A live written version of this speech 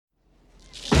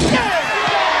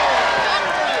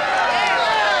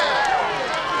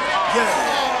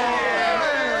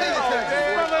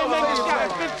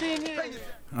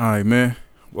right, man.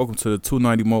 Welcome to the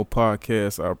 290 Mo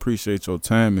podcast. I appreciate your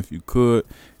time. If you could,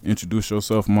 introduce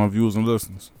yourself to my viewers and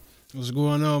listeners. What's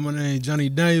going on? My name is Johnny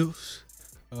Daniels,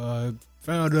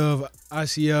 founder of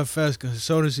ICFS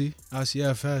Consultancy.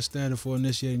 ICFS standing for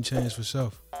Initiating Change for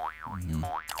Self.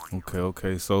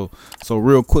 Okay. So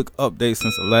real quick update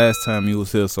since the last time you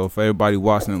was here. So for everybody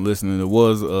watching and listening, it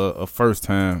was a first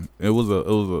time.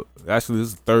 Actually this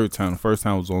is the third time. The first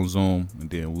time was on Zoom, and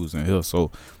then we was in here.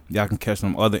 So y'all can catch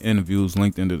some other interviews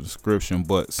linked in the description.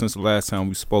 But since the last time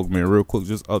we spoke, man, real quick,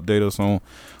 just update us on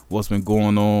what's been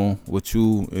going on with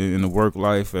you in the work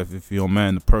life. If you don't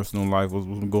mind, the personal life, what's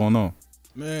been going on?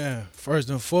 Man, first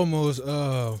and foremost,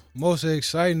 most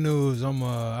exciting news.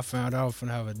 I found out I'm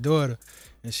finna have a daughter,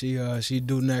 and she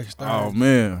due next Thursday. Oh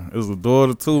man, it was a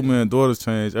daughter too, man. Daughters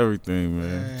change everything,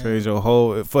 man. Change your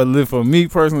whole. For me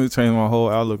personally, it changed my whole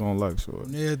outlook on life. Sure,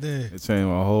 yeah, then it changed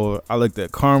my whole. I looked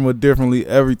at karma differently.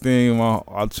 Everything,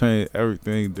 I changed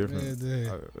everything different.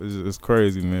 Yeah, it's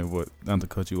crazy, man. But not to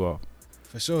cut you off.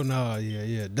 For sure, nah,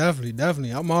 yeah,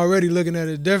 definitely. I'm already looking at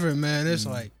it different, man. It's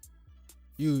like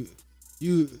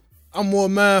I'm more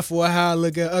mindful of how I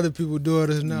look at other people's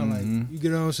daughters now. Like, you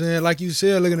get what I'm saying? Like you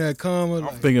said, looking at karma.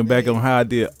 I'm thinking back on how I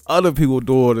did other people's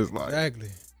daughters. Like, exactly.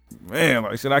 Man,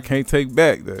 like shit, I can't take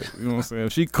back that. You know what I'm saying?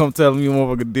 If she come telling me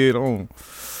motherfucker did on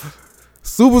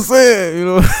super sad, you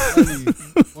know.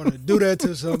 Want to do that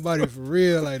to somebody for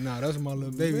real? Like, nah, that's my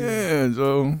little baby. Man,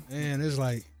 Joe. Man, it's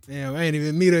like, damn, I ain't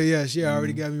even meet her yet. She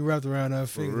already got me wrapped around her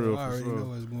finger. I already know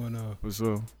what's going on. For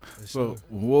sure. So,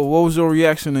 what was your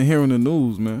reaction to hearing the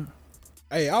news, man?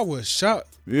 Hey, I was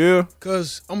shocked. Yeah.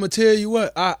 Cause I'm gonna tell you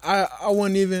what, I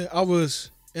was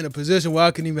in a position where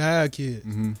I couldn't even have kids.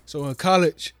 So in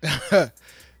college, I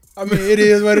mean, it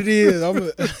is what it is.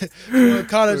 So in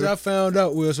college, I found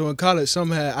out. So in college,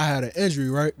 I had an injury,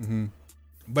 right?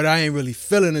 But I ain't really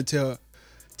feeling it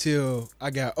till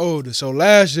I got older. So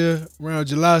last year, around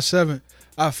July 7th,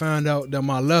 I found out that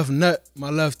my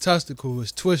left testicle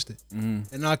was twisted,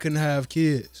 and I couldn't have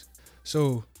kids.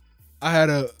 So I had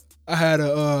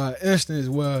a instance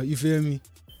where, you feel me,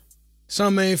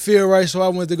 something ain't feel right, so I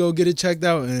went to go get it checked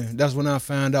out, and that's when I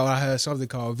found out I had something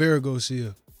called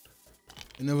varicocele.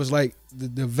 And it was like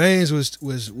the veins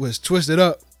was twisted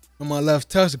up on my left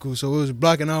testicle, so it was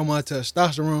blocking all my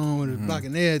testosterone, it was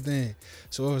blocking everything.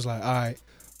 So it was like, all right,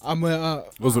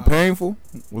 was it painful?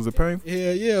 Was it painful?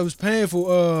 Yeah, it was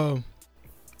painful.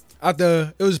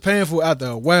 It was painful after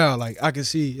a while. Like, I could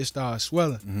see it started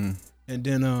swelling, and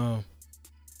then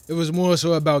it was more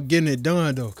so about getting it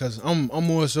done though, cause I'm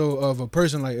more so of a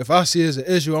person, like, if I see it's an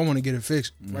issue, I want to get it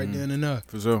fixed right then and there.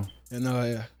 For sure. And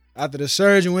after the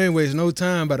surgery, we ain't waste no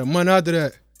time. About a month after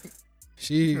that,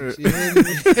 she hit me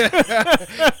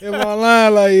in my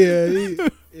line like,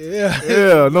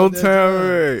 yeah, no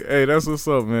time. Hey, that's what's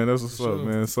up, man. That's what's up,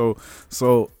 man. So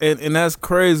and that's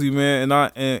crazy, man.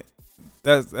 And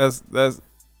that's that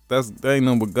ain't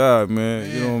nothing but God, man.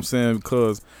 You know what I'm saying?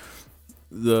 Because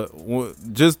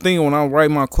just thinking when I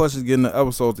write my questions, getting the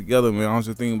episode together, man, I was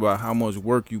just thinking about how much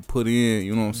work you put in,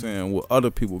 you know what I'm saying, with other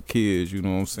people's kids, you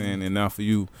know what I'm saying, and now for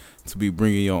you to be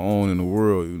bringing your own in the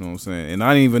world, you know what I'm saying. And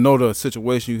I didn't even know the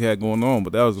situation you had going on,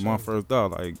 but that was my first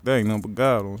thought, like, that ain't nothing but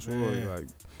God, I'm sure. Like,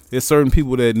 there's certain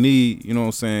people that need, you know what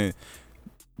I'm saying,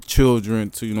 children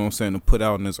to, you know what I'm saying, to put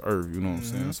out in this earth, you know what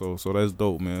I'm saying. So that's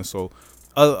dope, man. So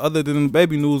other than the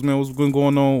baby news, man, what's been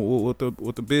going on with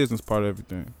the business part of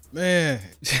everything? Man,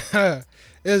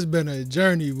 it's been a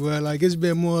journey, but like, it's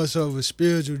been more so of a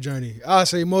spiritual journey. I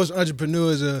say most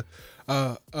entrepreneurs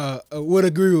would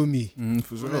agree with me.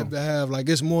 For sure. On that behalf. Like,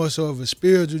 it's more so of a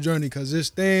spiritual journey, because it's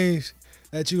things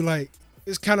that you like.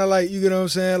 It's kind of like, you get what I'm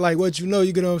saying, like what you know,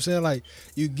 you get what I'm saying, like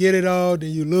you get it all, then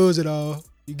you lose it all.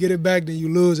 You get it back, then you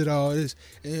lose it all.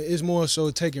 It's more so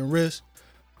taking risks.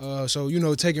 So, you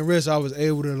know, taking risks, I was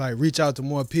able to like reach out to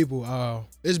more people.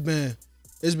 It's been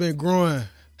growing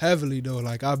heavily though.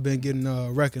 Like, I've been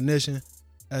getting recognition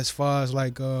as far as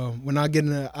like when I get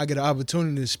an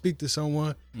opportunity to speak to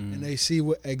someone and they see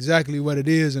exactly what it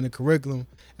is in the curriculum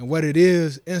and what it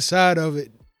is inside of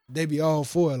it, they be all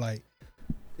for it. Like,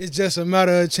 it's just a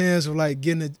matter of chance of like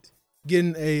getting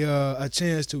a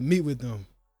chance to meet with them.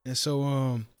 And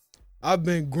so I've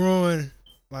been growing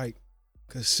like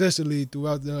consistently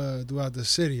throughout the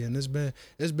city, and it's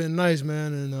been nice,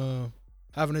 man, and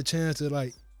having a chance to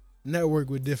like network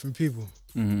with different people.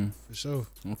 For sure.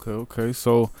 Okay.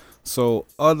 So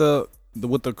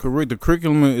the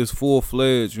curriculum is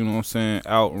full-fledged, you know what I'm saying,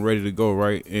 out and ready to go,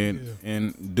 right? And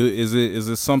is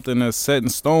it something that's set in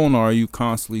stone, or are you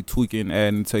constantly tweaking,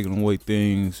 adding, taking away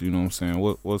things, you know what I'm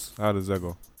saying? How does that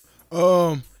go?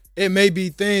 It may be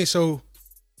things. So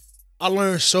I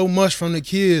learned so much from the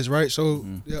kids, right? So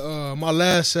my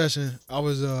last session, I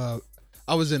was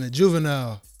in a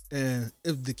juvenile, and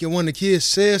when the kids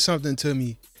said something to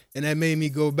me, and that made me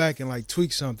go back and like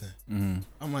tweak something.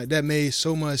 I'm like, that made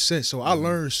so much sense. So I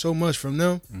learned so much from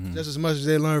them, just as much as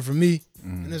they learned from me.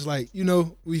 And it's like,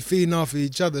 we feeding off of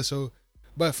each other. So,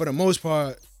 but for the most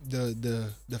part,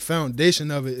 the foundation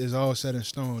of it is all set in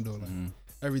stone, though. Like,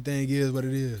 everything is what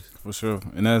it is. For sure.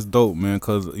 And that's dope, man,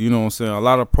 because, you know what I'm saying, a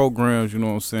lot of programs, you know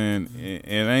what I'm saying,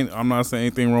 and I'm not saying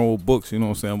anything wrong with books, you know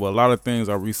what I'm saying, but a lot of things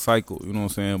are recycled, you know what I'm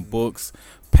saying, books,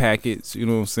 packets, you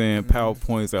know what I'm saying,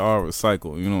 PowerPoints that are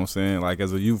recycled, you know what I'm saying, like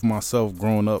as a youth myself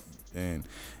growing up and,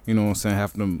 you know what I'm saying,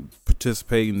 having to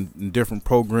participate in different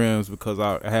programs because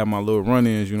I had my little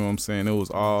run-ins, you know what I'm saying, it was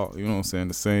all, you know what I'm saying,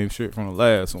 the same shit from the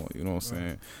last one, you know what I'm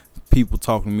saying, people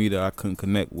talking to me that I couldn't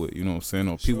connect with, you know what I'm saying,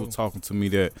 or people talking to me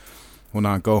that when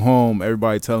I go home,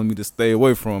 everybody telling me to stay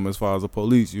away from as far as the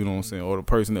police, you know what I'm saying, or the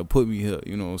person that put me here,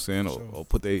 you know what I'm saying, or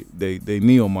put they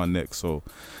knee on my neck. So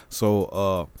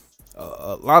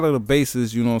a lot of the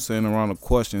bases, you know what I'm saying, around the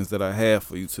questions that I had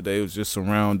for you today was just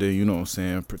surrounding, you know what I'm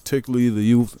saying, particularly the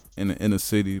youth in the inner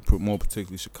city, more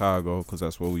particularly Chicago, because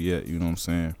that's where we at, you know what I'm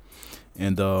saying.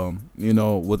 And,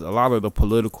 with a lot of the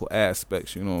political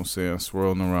aspects, you know what I'm saying,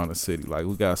 swirling around the city. Like,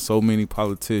 we got so many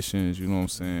politicians, you know what I'm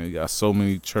saying, you got so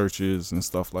many churches and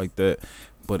stuff like that,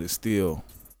 but it's still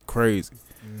crazy.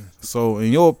 So,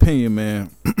 in your opinion, man,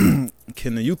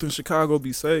 can the youth in Chicago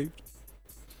be saved?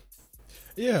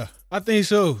 Yeah, I think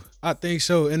so.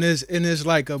 And it's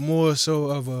like more so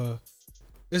of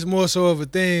a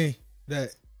thing that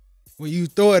when you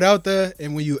throw it out there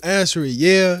and when you answer it,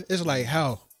 it's like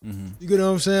how. You get what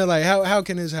I'm saying? Like how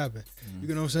can this happen? You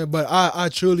get what I'm saying? But I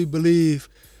truly believe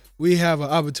we have an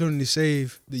opportunity to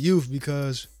save the youth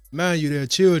because, mind you, they're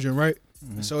children, right?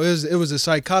 So it was a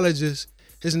psychologist.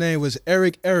 His name was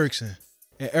Eric Erickson.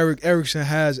 And Eric Erickson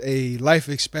has a life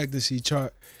expectancy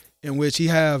chart in which he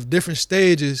have different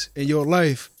stages in your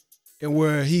life and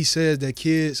where he says that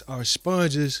kids are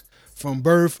sponges from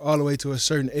birth all the way to a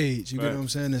certain age. You get what I'm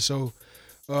saying? And so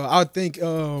I think,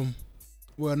 I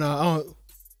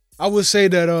would say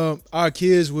that our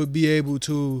kids would be able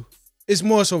to, it's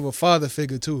more so of a father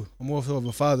figure too, more so of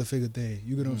a father figure thing.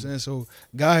 You get what I'm saying? So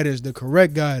guidance, the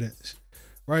correct guidance,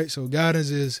 right? So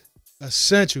guidance is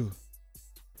essential.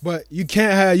 But you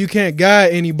can't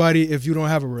guide anybody if you don't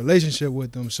have a relationship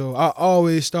with them. So I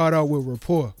always start out with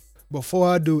rapport. Before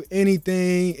I do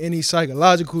anything, any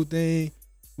psychological thing,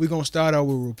 we're gonna start out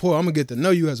with rapport. I'm gonna get to know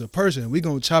you as a person. We're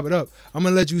gonna chop it up. I'm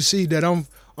gonna let you see that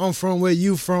I'm from where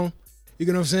you from. You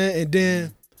get what I'm saying? And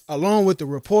then along with the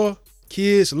rapport,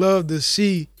 kids love to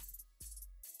see,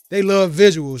 they love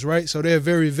visuals, right? So they're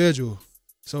very visual.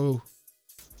 So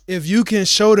if you can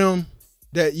show them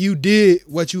that you did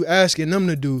what you asking them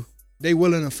to do, they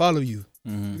willing to follow you.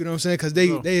 You know what I'm saying? Because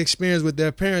they experience with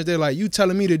their parents. They're like, you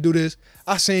telling me to do this,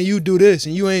 I seen you do this,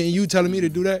 and you telling me to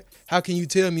do that. How can you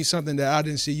tell me something that I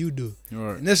didn't see you do?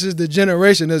 Right. And this is the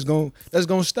generation that's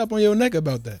gonna step on your neck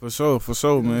about that. For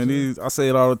sure, man. I say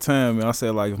it all the time, man. I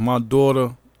say, like, if my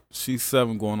daughter, she's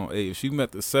 7 going on 8. If she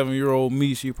met the 7-year-old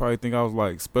me, she probably think I was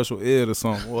like special ed or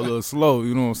something, or a little slow.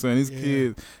 You know what I'm saying? These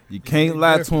kids, you can't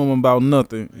lie to them about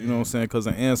nothing. You know what I'm saying? Because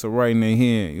the answer right in their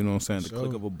hand. You know what I'm saying? The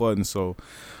click of a button. So,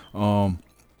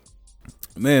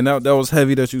 man, that was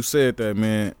heavy that you said that,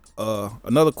 man.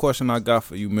 Another question I got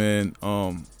for you, man.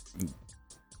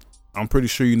 I'm pretty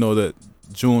sure you know that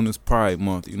June is Pride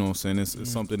Month. You know what I'm saying? It's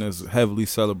something that's heavily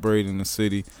celebrated in the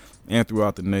city and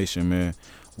throughout the nation, man.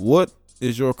 What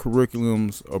is your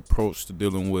curriculum's approach to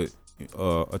dealing with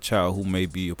a child who may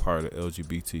be a part of the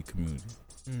LGBT community?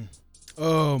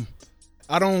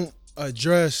 I don't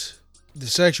address the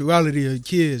sexuality of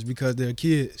kids because they're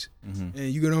kids. And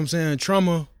you get what I'm saying?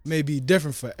 Trauma may be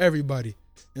different for everybody.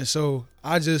 And so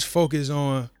I just focus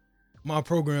on my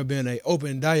program being an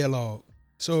open dialogue.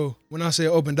 So when I say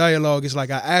open dialogue, it's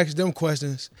like I ask them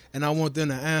questions and I want them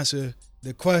to answer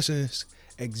the questions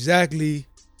exactly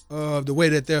the way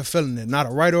that they're feeling it. Not a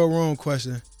right or wrong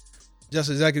question, just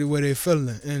exactly the way they're feeling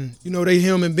it. And, they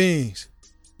human beings.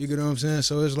 You get what I'm saying?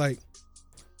 So it's like,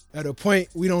 at a point,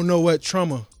 we don't know what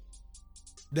trauma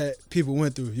that people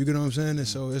went through. You get what I'm saying? And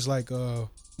so it's like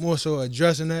more so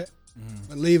addressing that,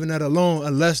 but leaving that alone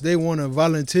unless they want to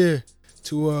volunteer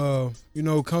to,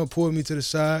 come pull me to the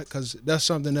side, because that's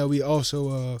something that we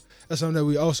also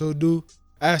do.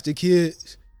 Ask the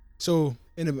kids. So,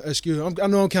 I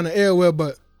know I'm kind of airwell,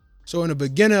 but so in the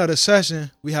beginning of the session,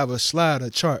 we have a slide,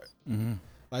 a chart.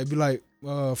 Like, be like,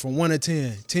 from 1 to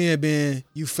 10. 10 being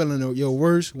you feeling your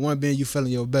worst, 1 being you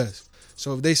feeling your best.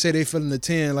 So if they say they feeling the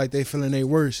 10 like they feeling their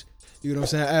worst, You know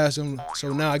what I'm saying? I asked them,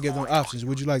 so now I give them options.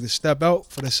 Would you like to step out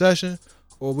for the session,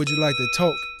 or would you like to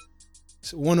talk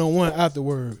one-on-one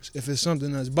afterwards if it's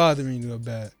something that's bothering you or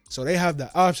bad? So they have the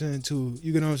option to,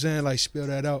 you know what I'm saying, like spill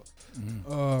that out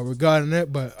regarding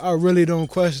that. But I really don't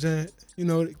question,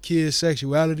 the kids'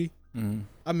 sexuality.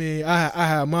 I mean, I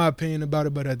have my opinion about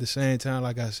it, but at the same time,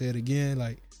 like I said again,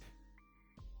 like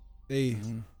they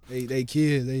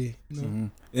kids,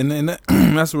 And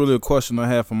that's really a question I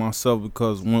have for myself,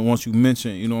 because once you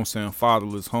mention,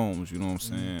 fatherless homes,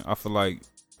 I feel like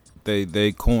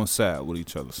they coincide with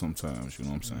each other sometimes, you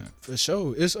know what I'm saying? For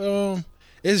sure.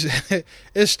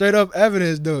 It's straight up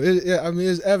evidence though.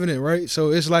 It's evident, right?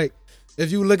 So it's like,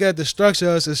 if you look at the structure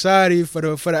of society for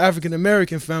the African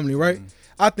American family, right?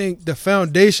 I think the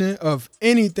foundation of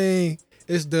anything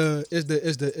is the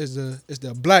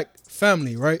black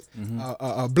family, right?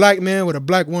 A black man with a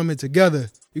black woman together.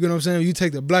 You know what I'm saying? You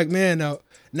take the black man out,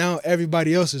 now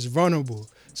everybody else is vulnerable.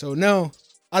 So now,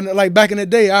 like back in the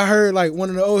day, I heard like one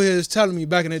of the old heads telling me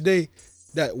back in the day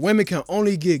that women can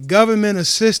only get government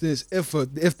assistance if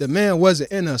the man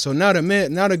wasn't in her. So now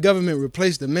the government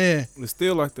replaced the man. It's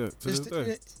still like that to this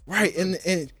day. Right,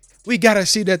 and we gotta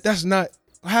see that's not.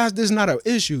 How is this not an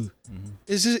issue?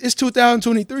 It's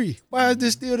 2023. Why is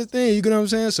this still the thing? You know what I'm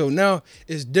saying? So now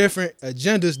it's different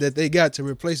agendas that they got to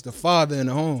replace the father in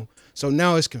the home. So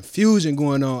now it's confusion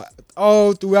going on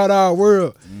all throughout our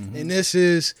world. And this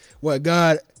is what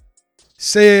God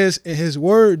says in his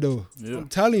word though. Yeah. I'm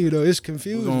telling you though, it's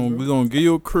confusing. We're gonna give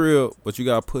you a crib, but you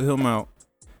gotta put him out.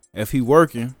 If he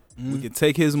working, we can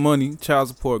take his money, child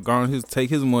support, take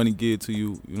his money, give it to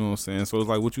you. You know what I'm saying? So it's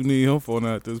like, what you need him for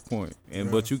now at this point?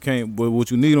 But you can't. But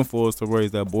what you need him for is to raise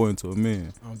that boy into a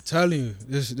man. I'm telling you,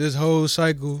 this whole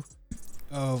cycle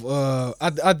of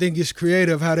I think it's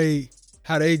creative how they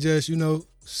just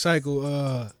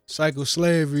cycle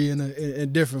slavery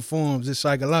in different forms. It's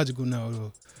psychological now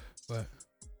though. But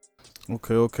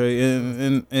Okay,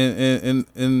 and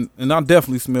I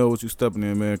definitely smell what you stepping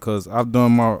in, man, because I've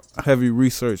done my heavy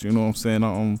research. You know what I'm saying?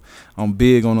 I'm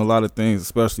big on a lot of things,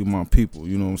 especially my people.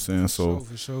 You know what I'm saying? So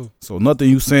for sure. So nothing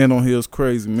you saying on here is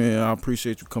crazy, man. I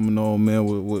appreciate you coming on, man,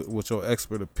 with your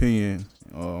expert opinion,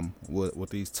 with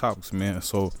these topics, man.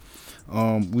 So,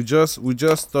 we just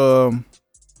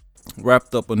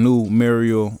wrapped up a new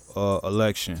mayoral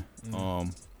election.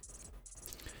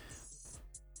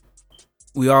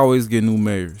 We always get new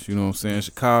mayors, you know what I'm saying?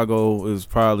 Chicago is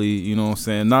probably, you know what I'm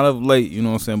saying, not of late, you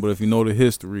know what I'm saying, but if you know the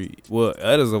history, well,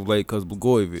 that is of late because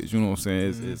Blagojevich, you know what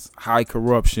I'm saying? It's high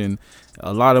corruption,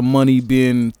 a lot of money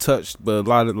being touched, but a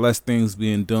lot of less things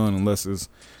being done unless it's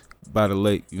by the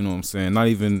lake, you know what I'm saying? Not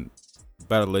even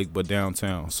by the lake, but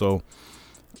downtown. So,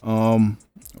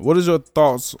 what is your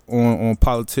thoughts on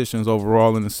politicians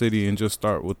overall in the city, and just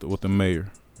start with the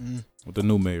mayor, with the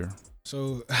new mayor?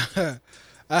 So,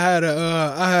 I had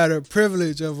a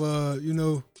privilege of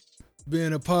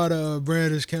being a part of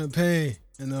Brandon's campaign,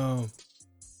 and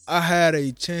I had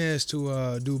a chance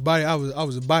to do body. I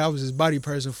was his body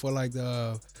person for like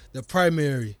the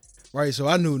primary, right? So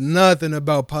I knew nothing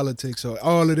about politics, so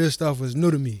all of this stuff was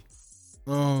new to me,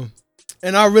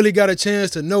 and I really got a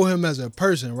chance to know him as a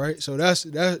person, right? So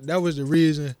that was the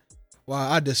reason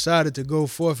why I decided to go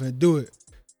forth and do it.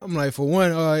 I'm like, for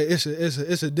one, it's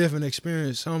a different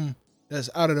experience. That's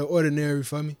out of the ordinary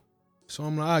for me. So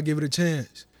I'm like, I'll give it a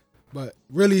chance. But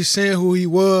really seeing who he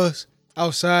was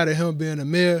outside of him being a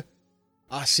mayor,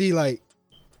 I see like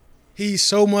he's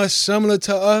so much similar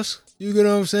to us. You get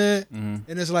what I'm saying?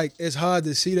 And it's like, it's hard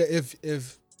to see that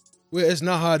it's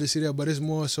not hard to see that, but it's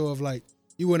more so of like,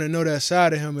 you wouldn't know that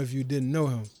side of him if you didn't know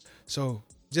him. So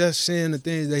just seeing the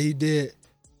things that he did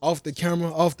off the camera,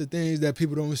 off the things that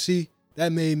people don't see,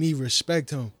 that made me respect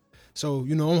him. So,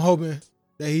 I'm hoping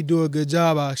that he do a good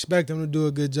job. I expect him to do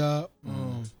a good job.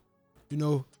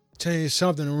 Change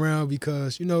something around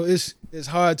because, it's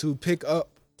hard to pick up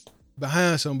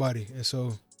behind somebody. And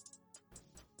so,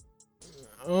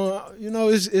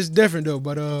 it's different though.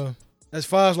 But as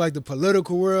far as like the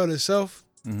political world itself,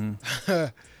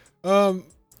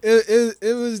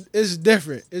 it's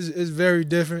different. It's very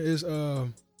different.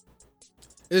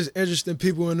 It's interesting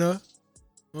people in there.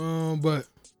 But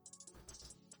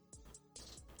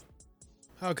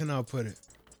how can I put it?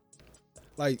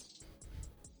 Like,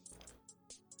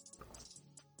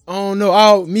 I don't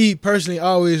know. Me personally, I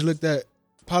always looked at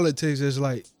politics as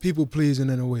like people pleasing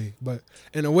in a way. But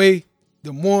in a way,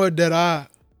 the more that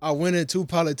I went into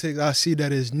politics, I see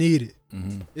that it's needed.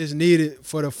 It's needed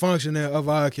for the functioning of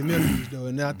our communities, though.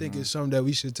 And I think it's something that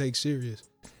we should take serious.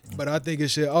 But I think it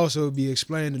should also be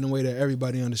explained in a way that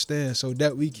everybody understands so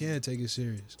that we can take it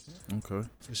serious. Okay.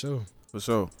 For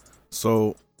sure.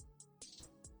 So,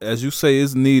 as you say,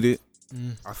 it's needed.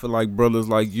 Mm. I feel like brothers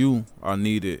like you are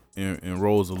needed in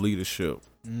roles of leadership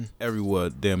everywhere,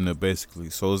 damn near, basically.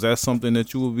 So is that something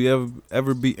that you would be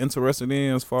ever be interested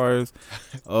in as far as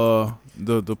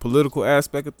the political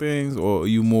aspect of things, or are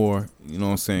you more, you know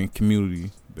what I'm saying,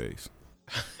 community based?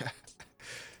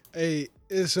 Hey,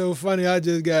 it's so funny. I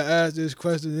just got asked this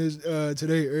question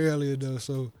today earlier though.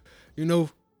 So,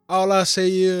 all I say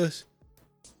is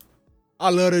I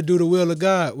love to do the will of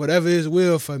God, whatever His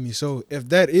will for me. So if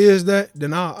that is that,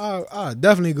 then I'll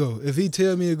definitely go. If He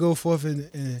tell me to go forth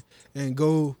and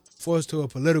go forth to a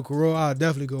political role, I'll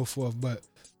definitely go forth. But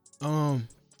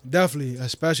definitely,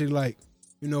 especially like,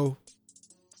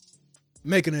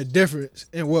 making a difference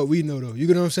in what we know though. You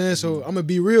get what I'm saying? So I'm gonna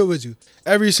be real with you.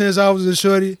 Ever since I was a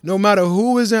shorty, no matter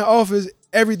who was in office,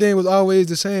 everything was always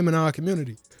the same in our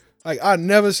community. Like I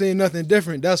never seen nothing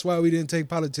different. That's why we didn't take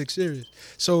politics serious.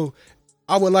 So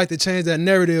I would like to change that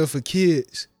narrative for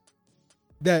kids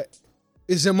that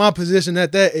is in my position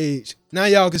at that age. Now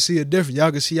y'all can see a difference.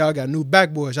 Y'all can see y'all got new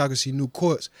backboards. Y'all can see new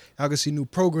courts. Y'all can see new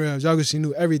programs. Y'all can see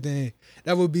new everything.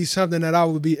 That would be something that I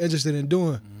would be interested in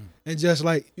doing. And just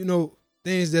like,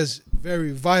 things that's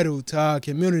very vital to our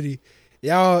community.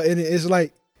 Y'all, and it's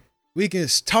like we can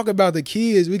talk about the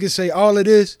kids. We can say all of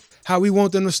this, how we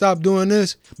want them to stop doing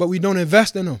this, but we don't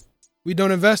invest in them. We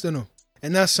don't invest in them.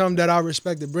 And that's something that I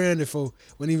respected Brandon for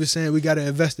when he was saying we got to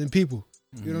invest in people.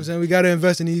 You know what I'm saying? We got to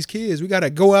invest in these kids. We got to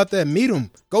go out there, meet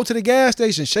them, go to the gas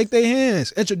station, shake their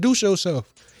hands, introduce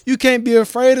yourself. You can't be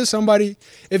afraid of somebody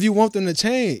if you want them to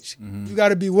change. You got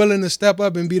to be willing to step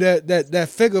up and be that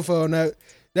figure for them,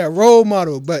 that role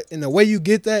model. But in the way you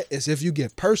get that is if you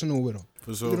get personal with them.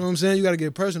 For sure. You know what I'm saying? You got to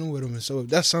get personal with them. And so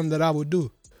that's something that I would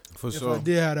do if sure. I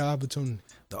did have the opportunity.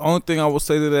 The only thing I would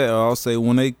say to that, I'll say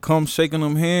when they come shaking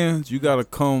them hands, you gotta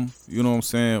come, you know what I'm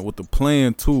saying, with the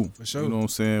plan too. For sure. You know what I'm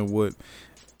saying?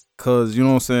 Cause you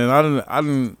know what I'm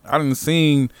saying, I didn't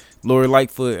seen Lori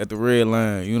Lightfoot at the red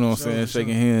line, you know what I'm saying,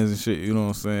 shaking hands and shit, you know what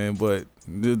I'm saying? But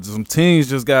some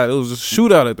teams it was a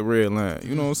shootout at the red line,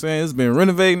 you know what I'm saying? It's been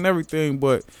renovating and everything,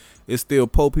 but it's still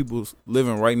poor people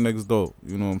living right next door.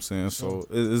 You know what I'm saying? So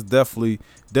it's definitely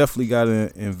got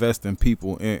to invest in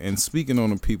people and speaking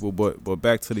on the people, but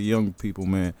back to the young people,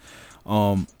 man.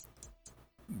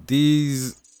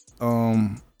 These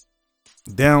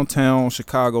downtown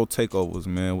Chicago takeovers,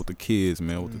 man, with the kids,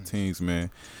 man, with the teens, man.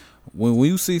 When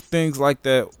you see things like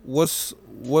that, what's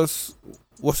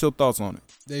your thoughts on it?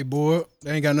 They bored.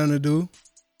 They ain't got nothing to do.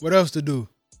 What else to do?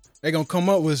 They gonna come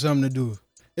up with something to do.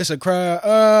 It's a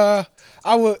crowd.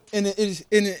 I would, and it's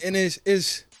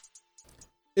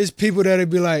people that'd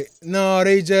be like, no,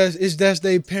 it's just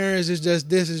their parents. It's just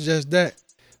this. It's just that.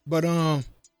 But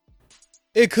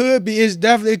it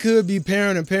definitely could be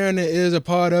parent that is a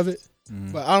part of it.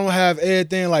 But I don't have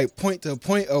everything like point to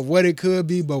point of what it could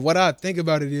be. But what I think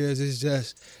about it is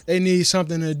just they need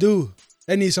something to do.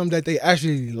 They need something that they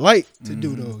actually like to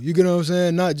do though. You get what I'm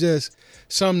saying? Not just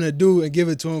something to do and give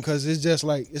it to them because it's just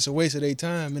like it's a waste of their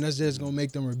time and that's just gonna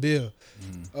make them rebel.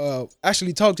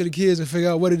 Actually talk to the kids and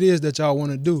figure out what it is that y'all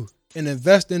want to do and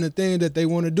invest in the thing that they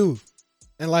want to do.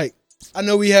 And like I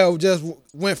know we have just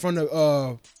went from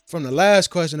the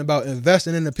last question about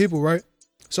investing in the people, right?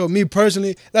 So me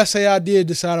personally, let's say I did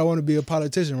decide I want to be a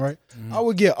politician, right? I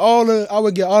would get all of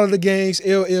the gangs,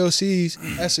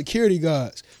 LLCs as security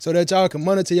guards so that y'all can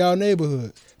monitor y'all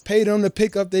neighborhood. Pay them to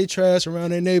pick up their trash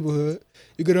around their neighborhood.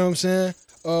 You get what I'm saying?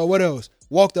 What else?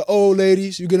 Walk the old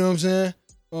ladies. You get what I'm saying?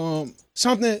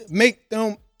 Something make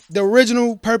them the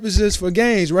original purposes for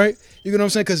gangs, right? You get what I'm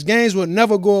saying? Because gangs will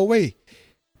never go away.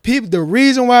 The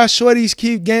reason why shorties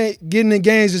keep getting in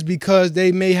gangs is because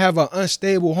they may have an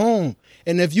unstable home.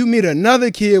 And if you meet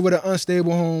another kid with an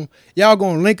unstable home, y'all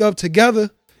gonna link up together.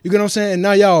 You get what I'm saying? And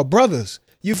now y'all brothers.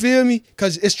 You feel me?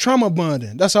 Because it's trauma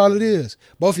bonding. That's all it is.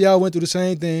 Both of y'all went through the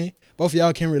same thing. Both of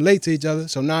y'all can relate to each other.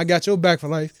 So now I got your back for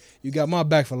life. You got my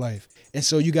back for life. And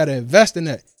so you got to invest in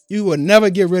that. You will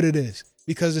never get rid of this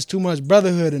because there's too much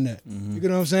brotherhood in that. You get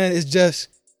what I'm saying?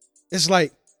 It's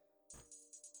like,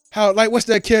 what's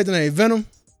that character name? Venom?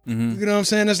 You get what I'm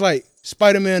saying? It's like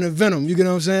Spider-Man and Venom. You get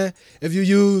what I'm saying? If you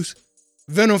use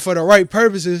Venom for the right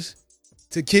purposes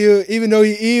to kill, even though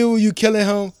he evil, you killing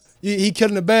him, he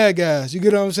killing the bad guys. You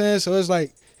get what I'm saying? So it's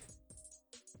like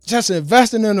just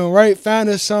investing in them, right?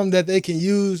 Finding something that they can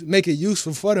use, make it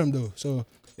useful for them though. So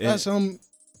that's something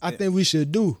I think we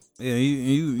should do. Yeah,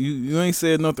 you ain't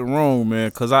said nothing wrong, man,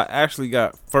 because I actually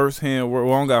got firsthand word.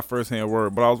 Well, I don't got firsthand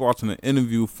word, but I was watching an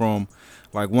interview from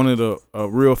like one of the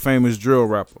real famous drill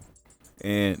rapper.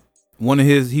 And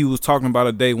he was talking about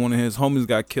a day one of his homies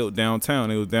got killed downtown.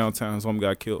 It was downtown. His homie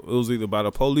got killed. It was either by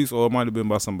the police or it might have been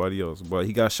by somebody else. But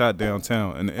he got shot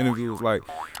downtown. And the interview was like,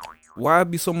 why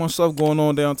be so much stuff going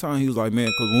on downtown? He was like, man,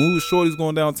 because when we was shorties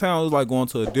going downtown, it was like going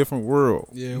to a different world.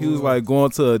 Yeah, he was like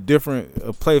going to a different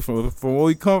place from where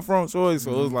we come from, shorty.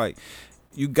 So it was like,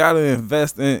 you got to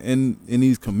invest in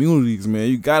these communities, man.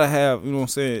 You got to have, you know what I'm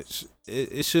saying?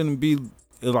 It shouldn't be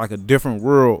like a different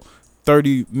world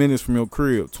 30 minutes from your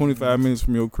crib, 25 minutes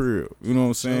from your crib. You know what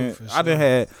I'm saying? Sure. I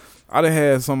done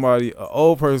had somebody, an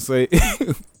old person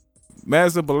say,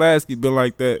 Master Pulaski been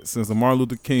like that since the Martin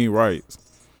Luther King riots.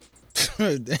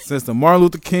 Since the Martin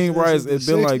Luther King riots, it's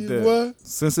been like that. What?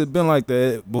 Since it been like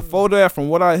that. Before that, from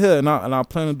what I hear, and I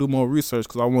plan to do more research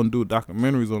because I want to do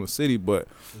documentaries on the city, but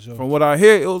from what I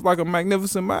hear, it was like a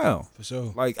magnificent mile. For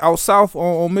sure. Like out south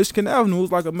on Michigan Avenue, it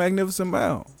was like a magnificent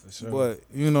mile. For sure. But,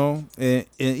 you know, and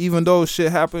even though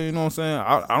shit happened, you know what I'm saying,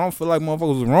 I don't feel like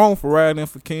motherfuckers was wrong for riding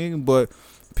for King, but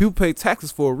people pay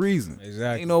taxes for a reason.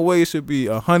 Exactly. Ain't no way it should be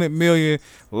 100 million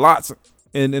lots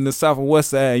in the south and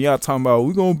west side, and y'all talking about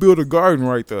we gonna build a garden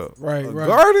right there. Right, a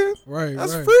garden? Right,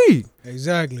 that's free.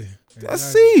 Exactly. That's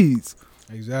seeds.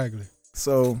 Exactly.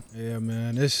 So yeah,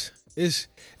 man, it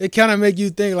kind of make you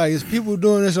think like, is people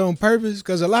doing this on purpose?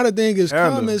 Because a lot of things is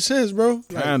common sense, bro.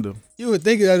 Like, kinda. You would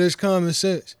think that it's common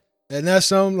sense, and that's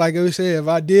something like we said. If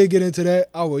I did get into that,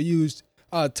 I would use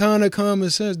a ton of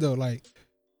common sense though. Like,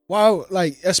 wow,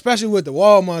 like especially with the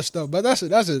Walmart stuff. But that's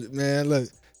it, man. Look.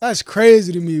 That's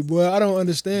crazy to me, boy. I don't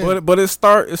understand. But it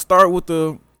start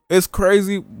with it's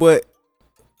crazy, but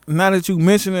now that you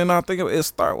mention it, and I think it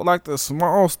start with like the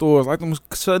small stores, like them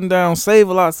shutting down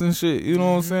Save-A-Lots and shit. You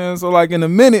know what I'm saying? So like in a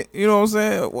minute, you know what I'm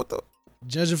saying? What the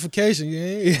gentrification?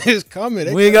 Yeah, it's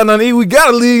coming. We ain't got nothing to eat. We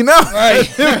gotta leave now. Right?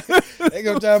 They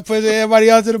gonna try to push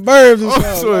everybody out to the burbs and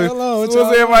stuff. So as soon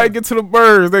as everybody get to the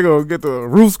burbs, they gonna get the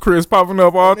Roost Chris popping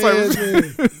up all types of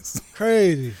shit.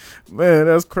 Crazy. Man,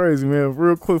 that's crazy, man.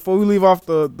 Real quick, before we leave off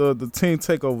the team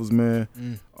takeovers, man.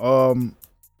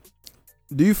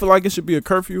 Do you feel like it should be a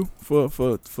curfew for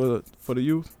the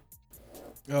youth?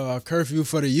 A curfew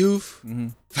for the youth?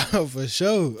 Mm-hmm. For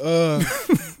sure.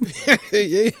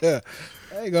 Yeah.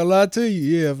 I ain't gonna lie to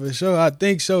you. Yeah, for sure. I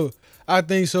think so.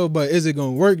 But is it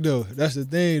gonna work though? That's the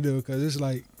thing though, because it's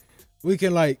like we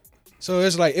can like. So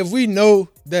it's like if we know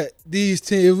that these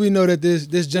teams, if we know that this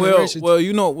generation. Well,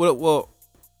 you know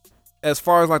as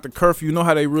far as like the curfew, you know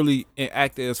how they really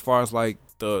acted as far as like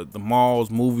the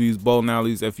malls, movies, bowling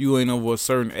alleys. If you ain't over a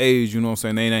certain age, you know what I'm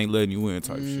saying, they ain't letting you in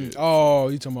type shit. Oh,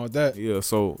 you talking about that? Yeah.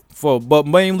 So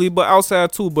but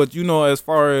outside too. But you know, as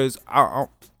far as I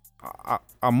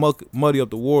muddy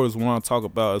up the waters when I talk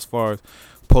about as far as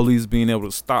police being able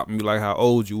to stop me, like how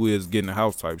old you is getting a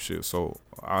house type shit. So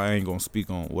I ain't gonna speak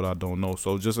on what I don't know.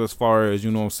 So just as far as, you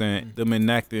know what I'm saying, them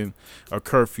enacting a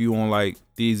curfew on like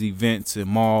these events and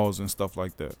malls and stuff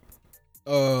like that.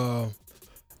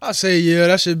 I say yeah,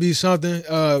 that should be something.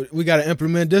 We gotta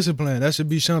implement discipline. That should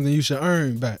be something you should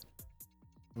earn back.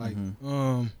 Like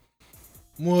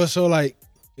more so like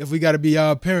if we gotta be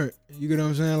our parent, you get what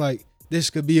I'm saying? Like this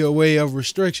could be a way of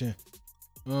restriction.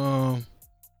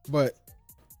 But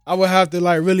I would have to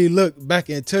like really look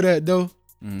back into that though.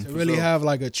 To really have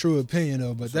like a true opinion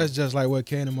though, but that's just like what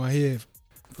came to my head.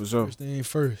 For sure. First thing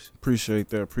first. Appreciate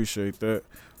that.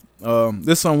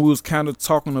 This something we was kind of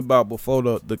talking about before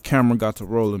the camera got to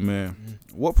rolling, man.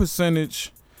 What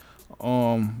percentage,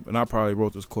 and I probably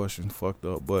wrote this question fucked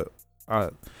up, but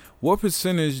what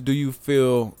percentage do you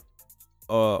feel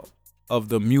of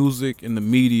the music and the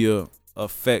media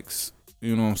affects,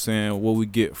 you know what I'm saying, what we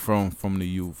get from the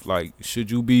youth? Like,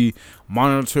 should you be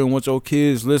monitoring what your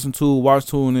kids listen to, watch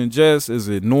to, and ingest? Is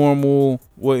it normal?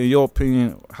 What, in your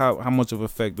opinion, how much of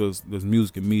effect does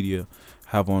music and media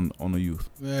have on the youth?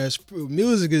 Man,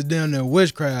 music is down there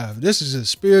witchcraft. This is a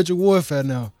spiritual warfare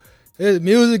now.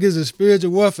 Music is a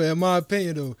spiritual warfare, in my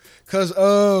opinion, though.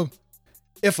 Because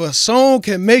if a song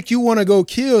can make you want to go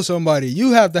kill somebody,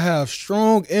 you have to have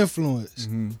strong influence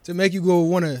to make you go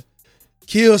want to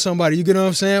kill somebody. You get what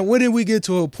I'm saying? When did we get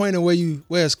to a point of where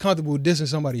it's comfortable dissing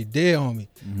somebody dead,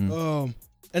 homie?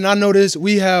 And I noticed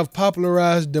we have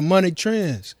popularized demonic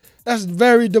trends. That's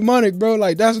very demonic, bro.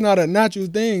 Like, that's not a natural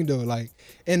thing, though. Like,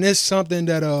 and it's something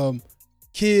that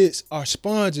kids are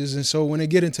sponges, and so when they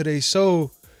get into their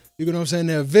soul, you get what I'm saying,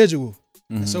 they're visual.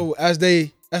 And so as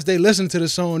they listen to the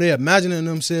song, they're imagining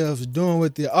themselves doing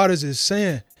what the artist is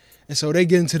saying. And so they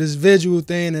get into this visual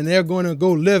thing, and they're going to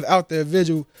go live out their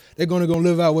visual. They're going to go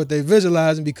live out what they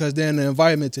visualizing because they're in the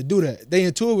environment to do that. They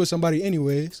into it with somebody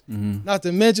anyways. Not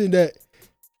to mention that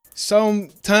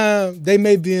sometime they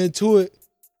may be into it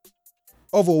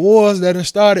over wars that have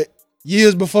started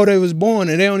years before they was born,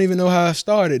 and they don't even know how it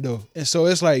started though. And so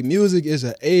it's like music is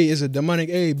a demonic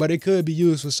aid, but it could be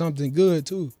used for something good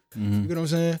too. You get what I'm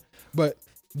saying? But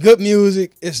good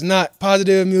music, it's not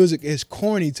positive music. It's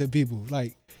corny to people.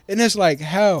 Like, and it's like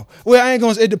how? Well, I ain't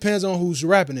gonna. It depends on who's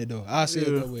rapping it though. I say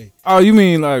it that way. Oh, you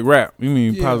mean like rap? You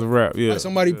mean positive rap? Yeah. Like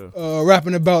somebody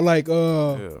rapping about like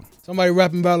somebody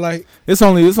rapping about like. It's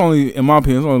only in my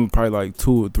opinion, it's only probably like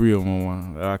 2 or 3 of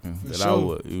them that I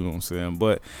would. You know what I'm saying?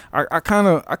 But I kind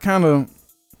of.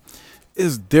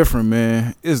 It's different,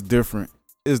 man. It's different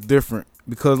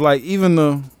because like even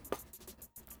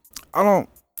I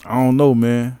don't know,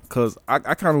 man, cause I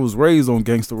kind of was raised on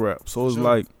gangster rap, so it's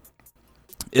like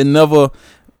it never,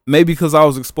 maybe because I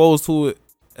was exposed to it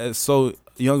at so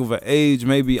young of an age,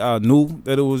 maybe I knew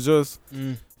that it was just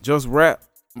rap,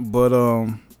 but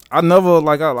I never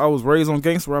like I was raised on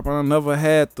gangster rap, and I never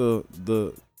had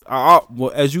well,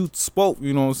 as you spoke,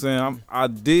 you know what I'm saying, I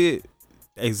did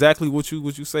exactly what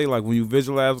you say, like when you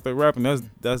visualize what they're rapping,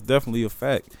 that's definitely a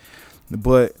fact,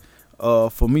 but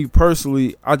for me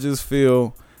personally, I just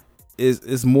feel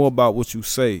it's more about what you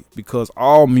say, because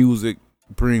all music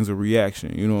brings a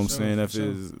reaction. You know what I'm saying? If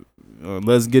it's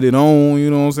let's get it on, you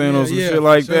know what I'm saying, or some shit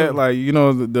like that. Like, you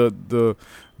know, the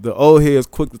old heads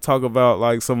quick to talk about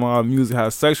like some of our music, how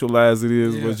sexualized it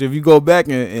is. But if you go back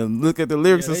and look at the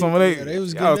lyrics of some of they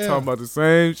was talking about the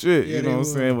same shit. You know what I'm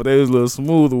saying? But they was a little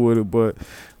smoother with it. But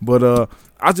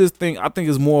I think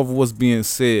it's more of what's being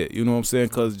said. You know what I'm saying?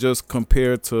 Because just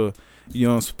compared to, you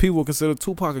know, people consider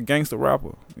Tupac a gangster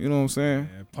rapper. You know what I'm saying?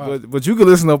 Yeah, but you could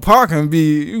listen to Pac and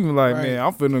you can be like, man,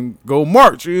 I'm finna go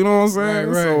march. You know what I'm saying?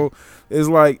 Right. So it's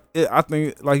like, I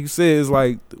think, like you said, it's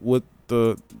like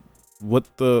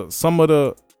some of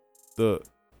the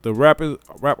rap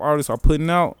artists are putting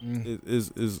out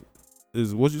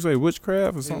is what you say,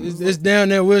 witchcraft or something? It's down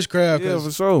there witchcraft. Yeah,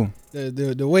 for sure.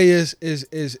 The way is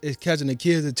catching the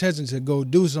kids' attention to go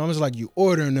do something. It's like you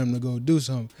ordering them to go do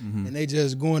something, and they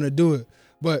just going to do it.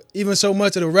 But even so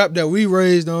much of the rap that we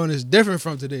raised on is different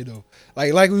from today, though.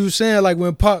 Like we were saying, like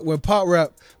when Pac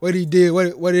rap, what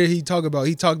did he talk about?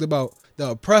 He talked about the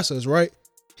oppressors, right?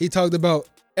 He talked about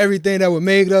everything that would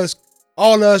make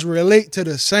all us relate to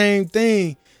the same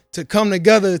thing, to come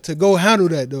together to go handle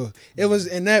that, though. It was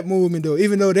in that movement, though.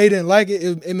 Even though they didn't like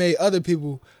it, it made other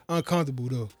people uncomfortable,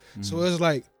 though. So it's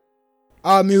like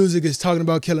our music is talking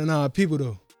about killing our people,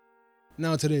 though.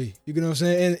 Now today, you know what I'm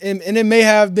saying? And it may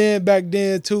have been back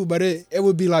then too, but it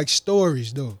would be like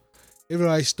stories, though. It would be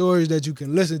like stories that you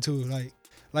can listen to,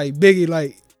 like Biggie,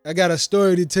 like I got a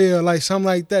story to tell, like something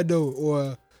like that, though.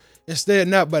 Or instead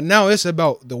not, but now it's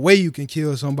about the way you can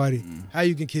kill somebody, how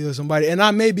you can kill somebody, and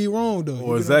I may be wrong though.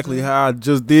 Or exactly how I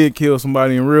just did kill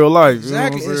somebody in real life.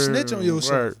 Exactly, you know and snitch on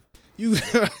yourself. Right. You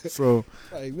so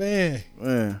like man.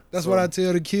 That's what I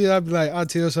tell the kids. I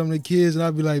tell some of the kids, and I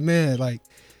be like, man, like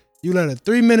you let a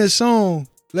 3-minute song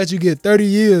let you get 30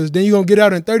 years, then you gonna get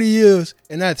out in 30 years,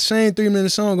 and that same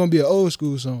 3-minute song gonna be an old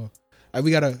school song. Like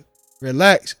we gotta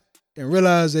relax and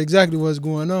realize exactly what's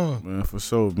going on. Man, for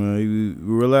sure, man. You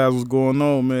realize what's going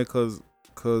on, man, cause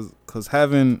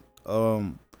having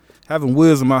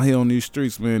wisdom out here on these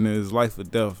streets, man, is life or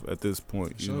death at this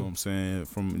point. You know what I'm saying?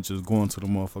 From just going to the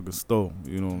motherfucking store.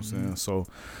 You know what I'm saying? So,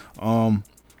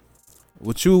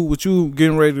 with you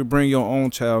getting ready to bring your own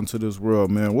child into this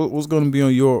world, man, what's gonna be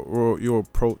on your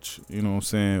approach, you know what I'm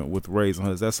saying, with raising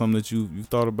her? Is that something that you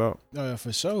thought about?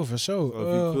 For sure. So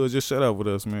if you could just shut up with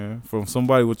us, man. From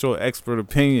somebody with your expert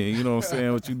opinion, you know what I'm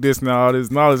saying, with you dissing all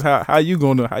this knowledge, how you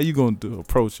gonna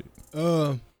approach it?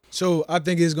 So I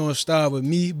think it's gonna start with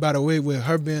me, by the way, with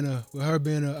her being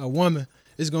a woman.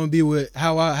 It's gonna be with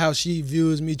how she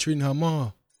views me treating her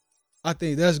mom. I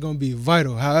think that's gonna be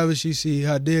vital. However she see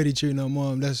her daddy treating her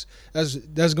mom, that's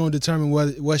gonna determine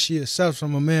what she accepts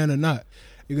from a man or not.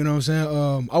 You know what I'm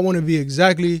saying? I want to be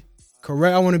exactly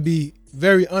correct. I want to be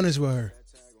very honest with her.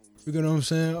 You know what I'm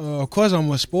saying? Of course,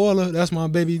 I'm a spoiler. That's my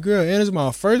baby girl, and it's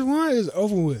my first one. It's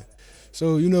over with.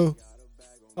 So you know,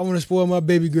 I want to spoil my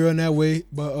baby girl in that way.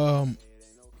 But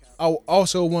I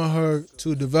also want her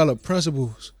to develop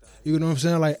principles. You know what I'm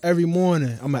saying? Like every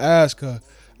morning, I'm gonna ask her,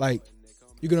 like,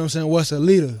 you know what I'm saying, what's a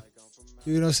leader?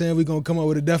 You know what I'm saying? We're going to come up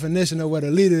with a definition of what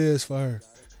a leader is for her.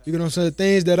 You know what I'm saying?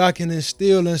 Things that I can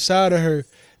instill inside of her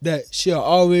that she'll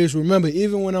always remember,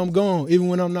 even when I'm gone, even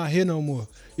when I'm not here no more.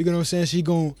 You know what I'm saying? She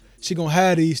gonna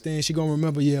have these things. She gonna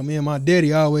remember, yeah, me and my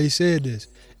daddy always said this.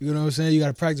 You know what I'm saying? You got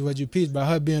to practice what you preach. By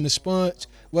her being a sponge,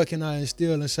 what can I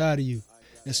instill inside of you?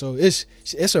 And so it's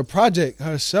a project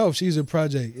herself. She's a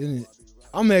project. And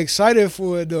I'm excited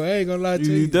for it though. I ain't gonna lie to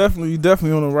you. You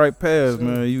definitely on the right path,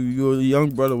 man. You're a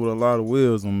young brother with a lot of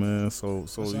wisdom, man. So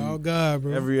It's all God,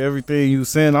 bro. everything you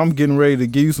saying, I'm getting ready to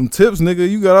give you some tips, nigga.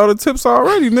 You got all the tips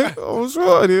already, nigga. Oh,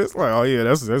 sure it is. Like, oh yeah,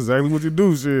 that's exactly what you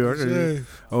do, shit. Okay. Sure.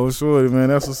 Oh, sure, man.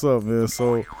 That's what's up, man.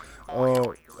 So,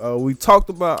 we talked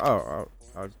about.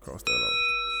 I crossed that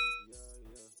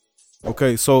off.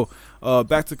 Okay, so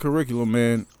back to curriculum,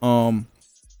 man.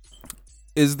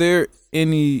 Is there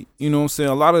any, you know what I'm saying,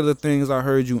 a lot of the things I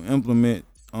heard you implement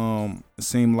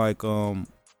seem like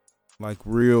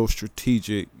real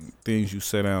strategic things you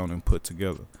set down and put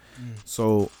together.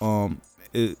 So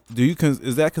is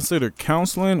that considered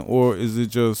counseling, or is it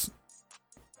just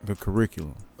the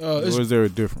curriculum? Or is there a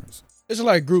difference? It's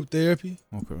like group therapy.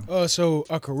 Okay. So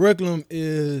a curriculum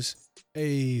is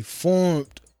a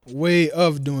formed way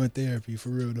of doing therapy for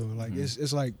real though. Like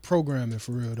it's like programming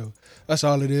for real though. That's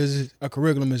all it is. A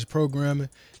curriculum is programming,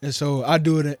 and so I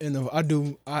do it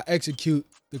I execute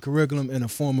the curriculum in a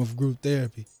form of group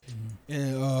therapy,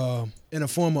 and in a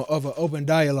form of an open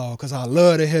dialogue. Cause I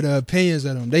love to hear the opinions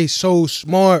of them. They so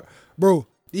smart, bro.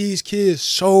 These kids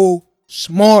so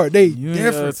smart. They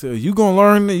different. You gonna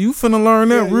learn that. You finna learn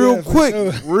that real quick.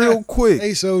 Sure. Real quick.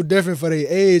 They so different for their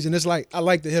age, and it's like I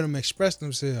like to hear them express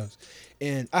themselves.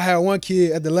 And I had one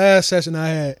kid at the last session I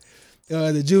had,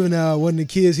 the juvenile, one of the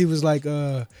kids, he was like,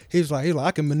 I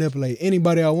can manipulate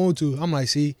anybody I want to. I'm like,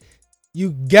 see,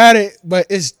 you got it, but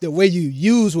it's the way you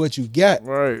use what you got.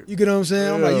 Right. You get what I'm saying?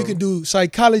 Yeah. I'm like, you can do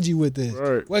psychology with this.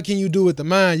 Right. What can you do with the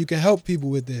mind? You can help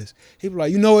people with this. He be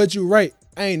like, you know what, you right.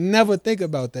 I ain't never think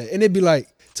about that. And it'd be like,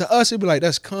 to us, it'd be like,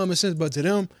 that's common sense, but to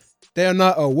them, they're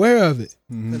not aware of it.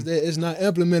 Because it's not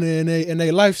implemented in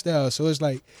their lifestyle. So it's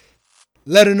like,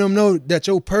 letting them know that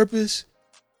your purpose,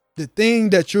 the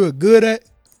thing that you're good at,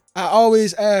 I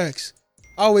always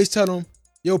tell them,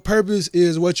 your purpose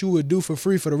is what you would do for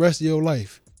free for the rest of your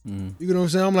life. You get what I'm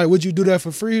saying? I'm like, would you do that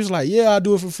for free? He's like, yeah, I'll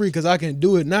do it for free because I can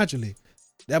do it naturally.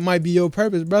 That might be your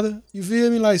purpose, brother. You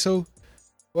feel me? Like, so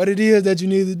what it is that you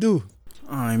need to do.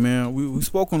 All right, man. We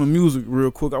spoke on the music real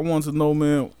quick. I wanted to know,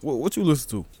 man, what you listen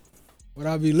to? What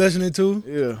I be listening to?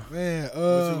 Yeah. Man,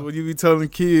 what you be telling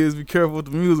kids, be careful with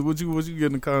the music. What you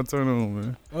getting the content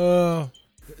on, man?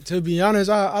 To be honest,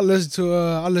 I listen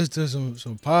to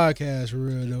some podcasts for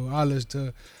real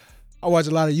though. I watch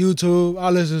a lot of YouTube. I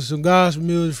listen to some gospel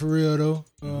music for real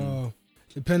though.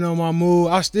 Depending on my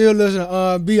mood, I still listen to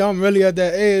R&B. I'm really at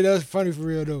that age. That's funny for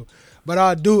real though. But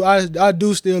I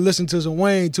do still listen to some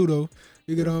Wayne too though.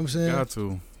 You get what I'm saying? Got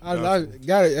to. I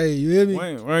got it. Hey, you hear me?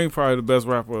 Wayne probably the best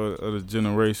rapper of the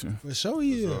generation. For sure,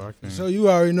 yeah. So you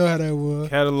already know how that was.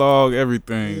 Catalog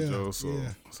everything, Joe.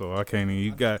 So I can't even.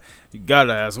 You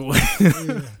gotta ask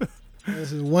Wayne.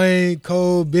 This is Wayne,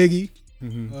 Cole, Biggie,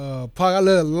 Pac. I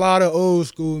love a lot of old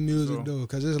school music though,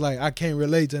 cause it's like I can't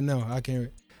relate to now. I can't.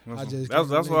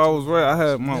 That's why I was right. I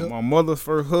had my mother's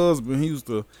first husband. He used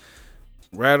to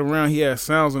ride around. He had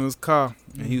sounds in his car,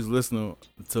 and he was listening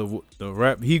to the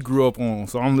rap he grew up on.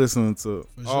 So I'm listening to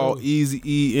all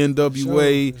Eazy-E,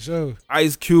 NWA, for sure.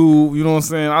 Ice Cube. You know what I'm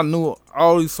saying? I knew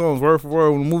all these songs word for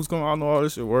word. When the movies come, I know all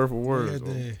this shit word for word. So,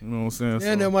 you know what I'm saying?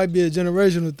 And that might be a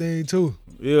generational thing too.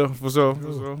 Yeah, for sure.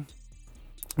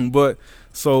 But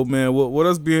so, man, what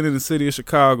us being in the city of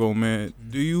Chicago, man?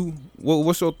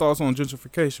 What's your thoughts on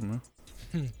gentrification,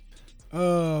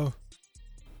 man?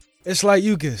 It's like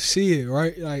you can see it,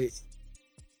 right? Like,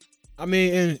 I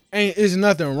mean, and it's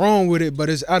nothing wrong with it, but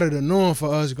it's out of the norm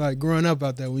for us, like growing up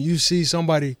out there. When you see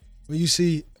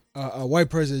a white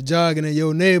person jogging in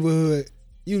your neighborhood,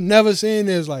 you never seen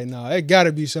this. Like, nah, there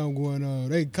gotta be something going on.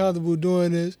 They comfortable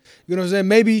doing this. You know what I'm saying?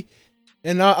 Maybe,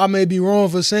 and I may be wrong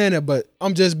for saying that, but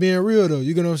I'm just being real though.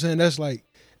 You know what I'm saying? That's like,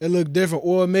 it look different.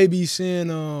 Or maybe seeing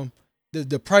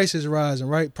the prices rising,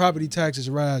 right? Property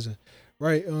taxes rising,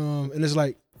 right? And it's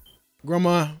like,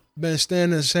 grandma been staying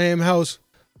in the same house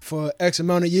for X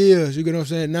amount of years. You get what I'm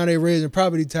saying? Now they raising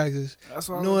property taxes,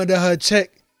 knowing that her check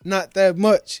not that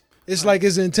much. It's like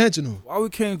it's intentional. Why we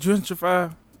can't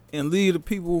gentrify and leave the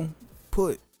people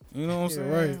put? You know what I'm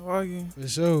saying? Right. Why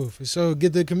For sure.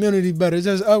 Get the community better.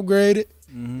 Just upgrade it.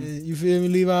 And you feel me?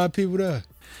 Leave our people there.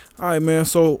 All right, man.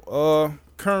 So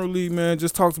currently, man,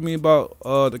 just talk to me about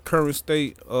the current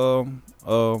state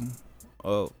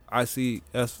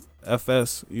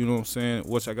ICFS, you know what I'm saying?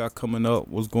 What I got coming up?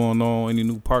 What's going on? Any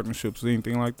new partnerships?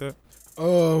 Anything like that?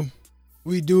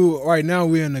 We do right now.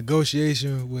 We're in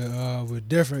negotiation with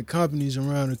different companies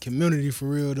around the community for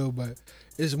real though. But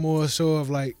it's more so of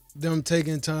like them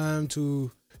taking time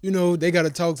to, you know, they got to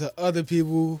talk to other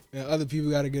people, and other people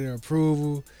got to get their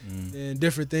approval and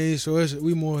different things. So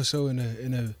we more so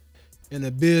in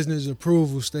the business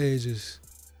approval stages.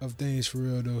 of things for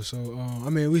real though. So I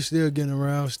mean, we still getting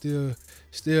around, still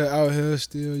out here,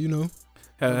 still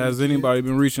Has anybody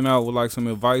been reaching out with like some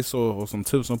advice or some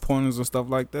tips and pointers and stuff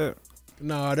like that?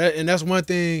 No, that's one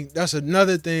thing. That's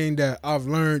another thing that I've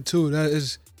learned too. That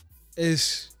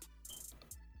is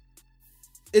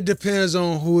it depends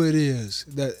on who it is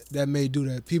that may do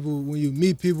that. People, when you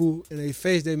meet people in their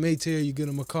face, they may tell you, get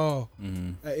them a call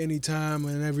at any time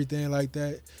and everything like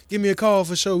that. Give me a call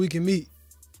for sure, we can meet.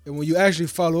 And when you actually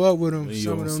follow up with them,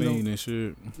 some of them don't. And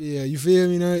shit. Yeah, you feel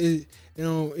me?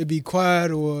 It be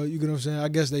quiet, or you know what I'm saying. I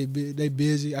guess they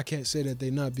busy. I can't say that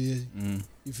they not busy.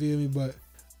 You feel me? But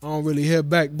I don't really hear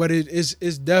back. But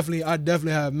it's definitely, I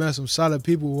definitely have met some solid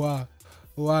people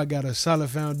who I got a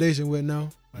solid foundation with now.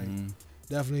 Like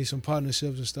definitely some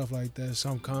partnerships and stuff like that.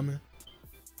 Some common.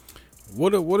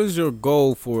 What is your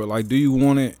goal for it? Like, do you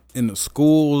want it in the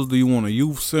schools? Do you want a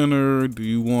youth center? Do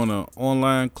you want an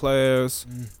online class?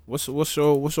 What's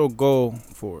your goal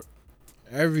for it?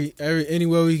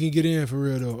 Anywhere we can get in for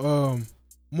real though.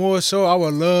 More so, I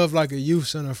would love like a youth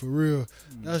center for real.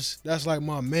 That's like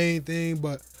my main thing.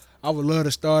 But I would love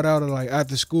to start out at like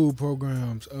after school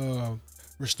programs,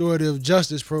 restorative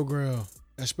justice program,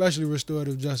 especially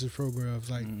restorative justice programs.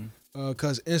 Like,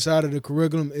 because inside of the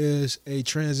curriculum is a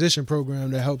transition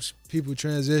program that helps people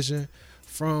transition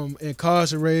from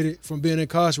being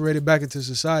incarcerated back into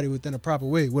society within a proper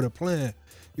way with a plan.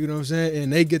 You know what I'm saying?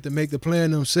 And they get to make the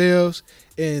plan themselves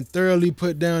and thoroughly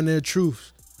put down their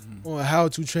truths on how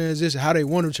to transition, how they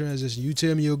want to transition. You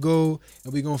tell me your goal,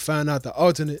 and we're going to find out the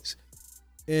alternates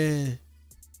in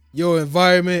your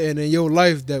environment and in your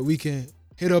life that we can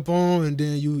hit up on, and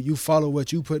then you follow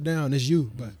what you put down. It's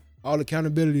you. But all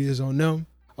accountability is on them.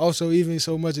 Also, even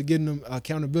so much of getting them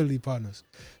accountability partners.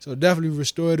 So definitely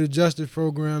restorative justice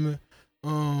programming.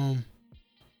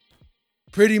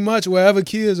 Pretty much wherever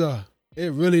kids are.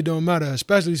 It really don't matter,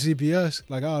 especially CPS.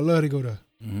 Like, I love to go there.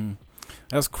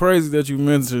 That's crazy that you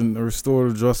mentioned the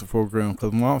restorative justice program,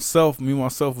 because myself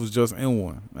was just in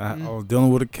one. I was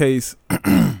dealing with a case.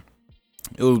 It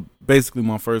was basically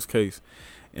my first case.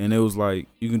 And it was like,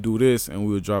 you can do this, and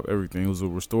we would drop everything. It was a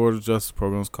restorative justice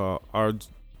program. It's called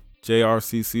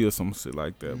JRCC or some shit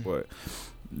like that. But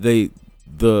the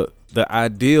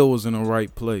idea was in the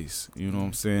right place. You know what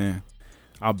I'm saying?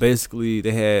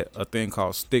 They had a thing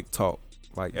called Stick Talk.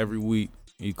 Like every week,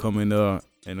 you come in there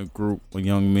in a group of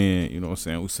young men, you know what I'm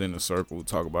saying? We sit in a circle, we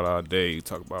talk about our day,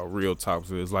 talk about real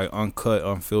topics. It's like uncut,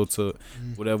 unfiltered.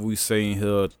 Whatever we say in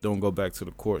here, don't go back to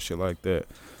the court, shit like that.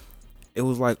 It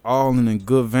was like all in a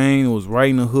good vein. It was right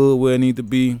in the hood where it needed to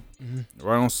be,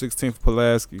 right on 16th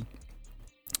Pulaski.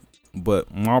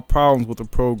 But my problems with the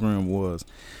program was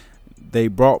they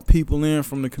brought people in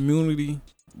from the community,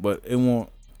 but it wasn't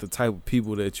the type of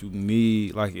people that you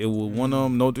need. Like, it was one of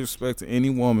them, no disrespect to any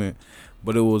woman,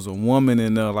 but it was a woman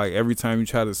in there, like, every time you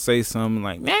try to say something,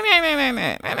 like, nah, nah, nah, nah,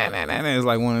 nah, nah, nah, nah, nah. It's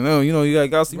like one of them, you know, you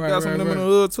got some of them in the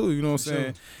hood, too, you know what I'm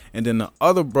saying? And then the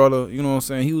other brother, you know what I'm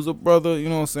saying, he was a brother, you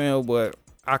know what I'm saying, but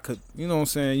I could, you know what I'm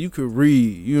saying, you could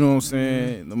read, you know what I'm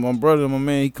saying? My brother, my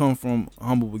man, he come from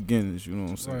humble beginnings, you know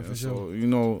what I'm saying? For so, sure. you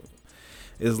know,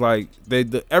 it's like,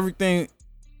 the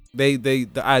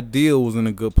ideal was in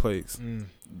a good place.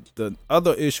 The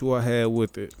other issue I had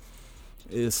with it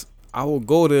is I would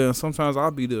go there, and sometimes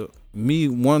I'll be me,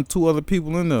 1-2 other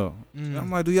people in there. And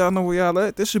I'm like, do y'all know where y'all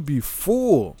at? This should be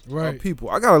full of people.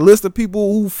 I got a list of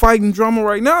people who fighting drama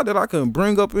right now that I can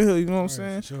bring up in here, you know what I'm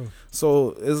saying? Sure.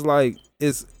 So it's like,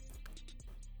 this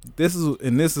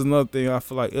is another thing I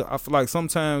feel like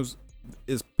sometimes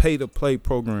it's pay to play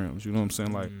programs, you know what I'm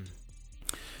saying? Like,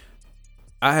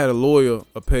 I had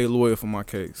a paid lawyer for my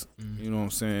case. You know what I'm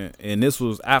saying? And this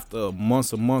was after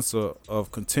months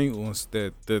of continuance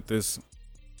that this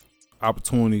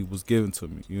opportunity was given to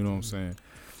me. You know what I'm saying?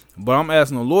 But I'm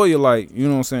asking a lawyer, like, you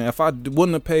know what I'm saying, if I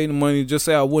wouldn't have paid the money, just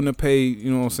say I wouldn't have paid,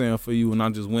 you know what I'm saying, for you, and I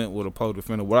just went with a public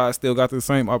defender, would I still got the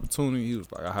same opportunity? He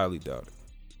was like, I highly doubt it.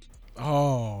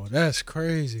 Oh, that's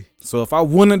crazy. So if I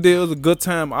wouldn't have did, it was a good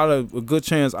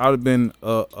chance I'd have been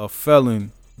a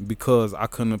felon because I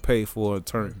couldn't have paid for an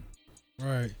attorney.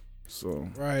 Right. So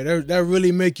that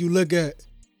really make you look at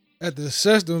the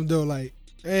system though, like,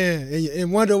 man,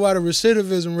 and wonder why the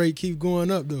recidivism rate keep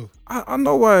going up though. I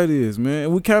know why it is,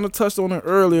 man. We kind of touched on it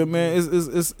earlier, man.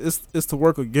 It's to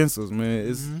work against us, man.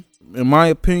 It's in my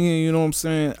opinion, you know what I'm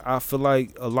saying. I feel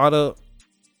like a lot of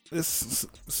it's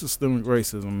systemic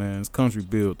racism, man. It's country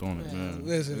built on it, man.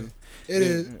 Listen, it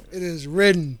is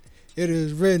written. It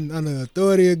is written on the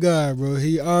authority of God, bro.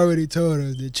 He already told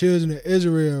us, the children of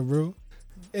Israel, bro.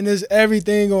 And this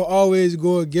everything gonna always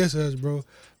go against us, bro.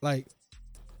 Like,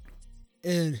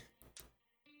 and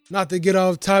not to get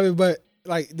off topic, but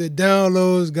like the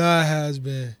downloads God has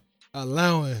been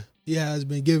allowing. He has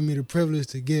been giving me the privilege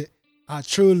to get. I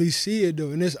truly see it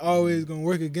though, and it's always gonna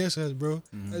work against us, bro.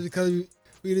 That's because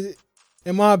we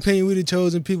in my opinion, we the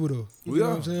chosen people though. You know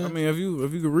what I'm saying? I mean, if you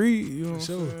could read, you know what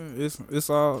Sure. I'm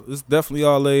saying? It's definitely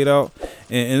all laid out,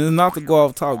 and it's not to go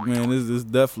off talk, man. It's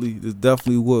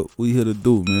definitely what we here to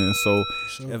do, man. So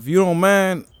Sure. if you don't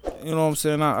mind, you know what I'm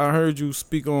saying. I heard you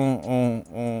speak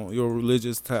on your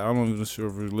religious. I'm not even sure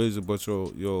if it's religious, but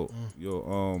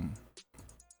your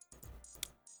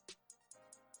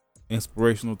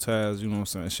inspirational ties, you know what I'm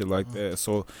saying, shit like that.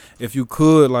 So if you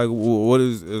could, like, what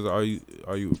is are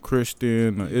you a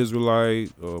Christian, an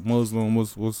Israelite, or Muslim?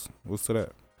 What's to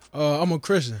that? I'm a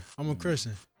Christian.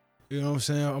 You know what I'm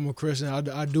saying? I'm a Christian.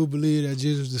 I do believe that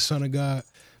Jesus is the Son of God,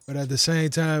 but at the same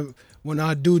time, when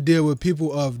I do deal with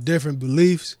people of different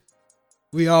beliefs,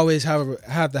 we always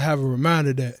have to have a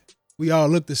reminder that we all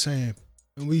look the same,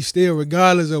 and we still,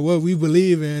 regardless of what we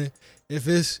believe in, if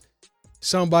it's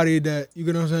somebody that, you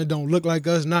know what I'm saying, don't look like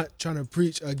us, not trying to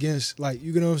preach against, like,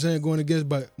 you know what I'm saying, going against,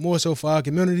 but more so for our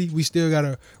community, we still got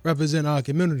to represent our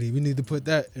community. We need to put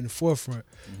that in the forefront.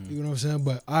 You know what I'm saying?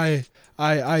 But I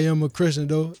am a Christian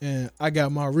though, and I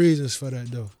got my reasons for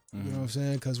that though. You know what I'm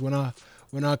saying? Because when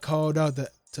I called out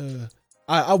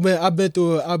I've been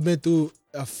through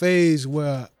a phase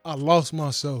where I lost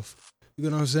myself. You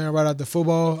know what I'm saying? Right after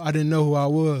football, I didn't know who I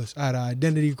was. I had an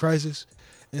identity crisis,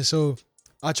 and so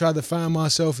I tried to find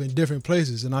myself in different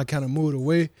places, and I kind of moved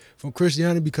away from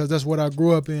Christianity because that's what I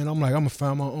grew up in. I'm like, I'm going to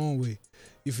find my own way.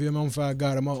 You feel me? I'm going to find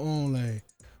God in my own lane.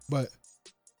 But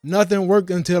nothing worked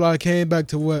until I came back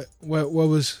to what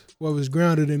was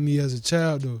grounded in me as a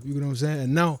child, though. You know what I'm saying?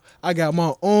 And now I got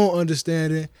my own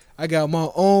understanding. I got my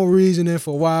own reasoning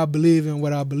for why I believe in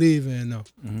what I believe in, though.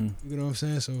 You know what I'm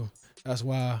saying? So that's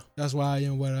why I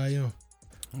am what I am.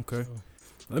 Okay. So,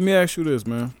 let me ask you this,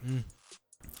 man.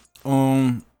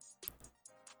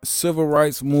 Civil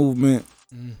rights movement,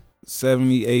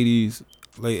 70s,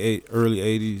 80s, early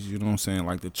 80s, you know what I'm saying?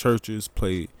 Like, the churches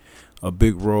played a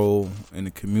big role in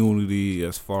the community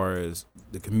as far as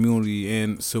the community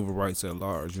and civil rights at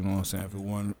large, you know what I'm saying? If it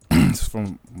wasn't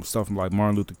from stuff like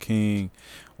Martin Luther King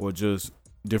or just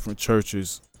different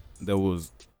churches that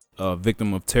was a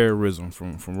victim of terrorism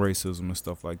from racism and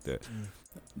stuff like that.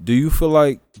 Do you feel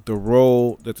like the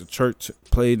role that the church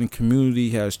played in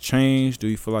community has changed? Do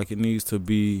you feel like it needs to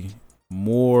be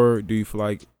more? Do you feel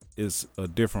like it's a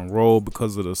different role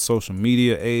because of the social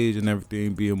media age and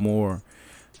everything being more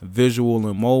visual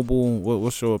and mobile?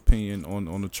 What's your opinion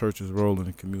on the church's role in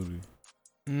the community?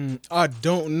 I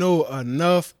don't know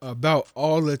enough about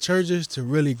all the churches to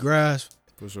really grasp.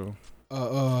 For sure.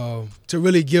 To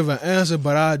really give an answer,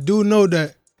 but I do know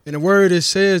that in the word it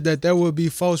says that there will be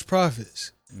false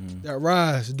prophets that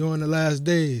rise during the last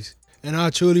days. And I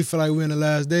truly feel like we're in the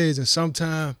last days, and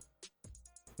sometimes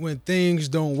when things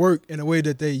don't work in the way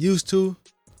that they used to,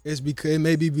 it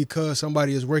may be because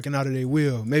somebody is working out of their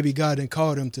will. Maybe God didn't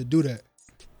call them to do that.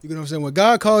 You know what I'm saying? When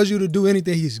God calls you to do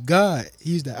anything, he's God.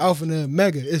 He's the Alpha and the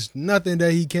Omega. It's nothing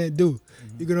that he can't do.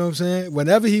 You know what I'm saying?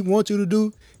 Whatever he wants you to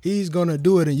do, he's going to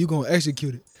do it, and you're going to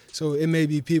execute it. So it may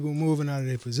be people moving out of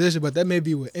their position, but that may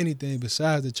be with anything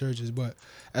besides the churches. But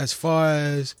as far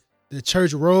as the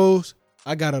church roles,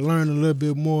 I got to learn a little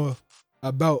bit more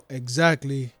about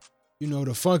exactly,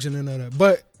 the functioning of that.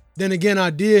 But then again, I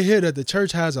did hear that the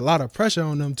church has a lot of pressure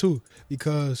on them too,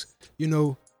 because,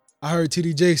 I heard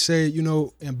TDJ say,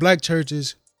 in black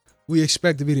churches, we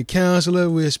expect to be the counselor,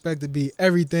 we expect to be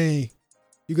everything.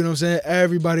 You know what I'm saying?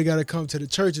 Everybody got to come to the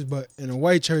churches, but in the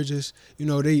white churches,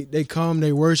 they come,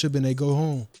 they worship, and they go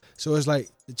home. So it's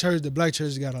like the black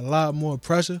churches got a lot more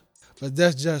pressure, but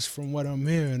that's just from what I'm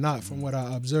hearing, not from what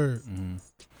I observed. You know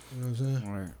what I'm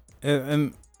saying? Right.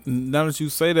 And now that you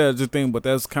say that, I just think, but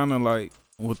that's kind of like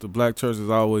what the black church has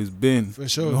always been. For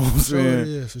sure. You know what I'm saying?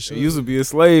 Yeah, for sure. It used to be a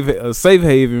safe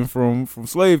haven from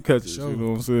slave catchers. Sure. You know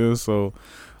what I'm saying? So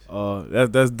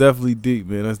that's definitely deep,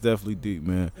 man. That's definitely deep,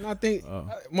 man. And I think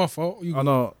my fault.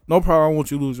 No problem. I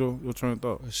want you to lose your train of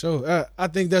thought. For sure. I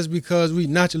think that's because we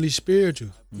naturally spiritual.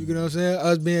 You know what I'm saying?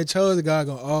 Us being chosen, God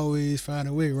gonna always find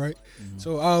a way, right?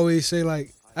 So I always say,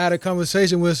 like, I had a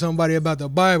conversation with somebody about the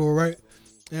Bible, right?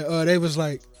 And they was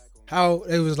like,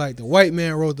 the white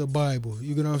man wrote the Bible.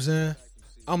 You know what I'm saying?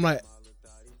 I'm like,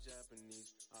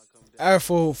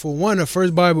 for one, the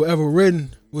first Bible ever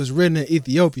written was written in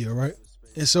Ethiopia, right?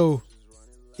 And so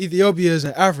Ethiopia is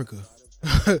in Africa.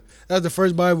 That's the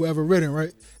first Bible ever written,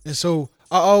 right? And so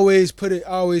I always put it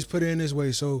in this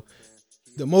way. So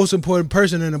the most important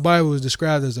person in the Bible is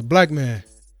described as a black man.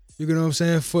 You know what I'm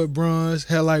saying? Foot bronze,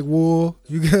 hair like wool.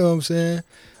 You get what I'm saying?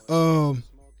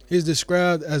 he's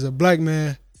described as a black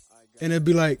man, and it'd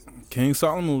be like King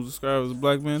Solomon was described as a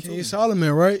black man King too.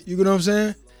 Solomon, right? You get what I'm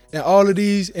saying? And all of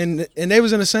these, and they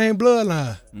was in the same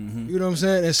bloodline. Mm-hmm. You know what I'm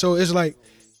saying? And so it's like,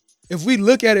 if we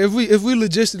look at it, if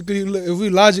we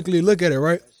logically look at it,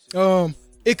 right?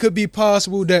 It could be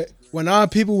possible that when our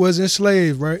people was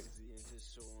enslaved, right,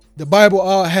 the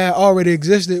Bible had already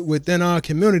existed within our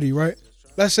community, right?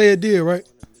 Let's say it did, right?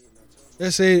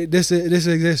 Let's say this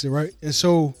existed, right? And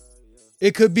so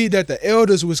it could be that the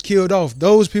elders was killed off,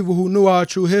 those people who knew our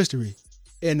true history,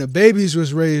 and the babies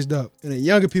was raised up, and the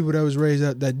younger people that was raised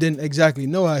up that didn't exactly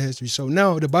know our history. So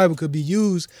now the Bible could be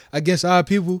used against our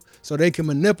people so they can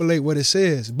manipulate what it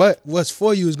says. But what's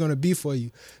for you is going to be for you.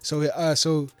 So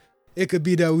it could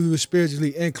be that we were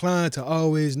spiritually inclined to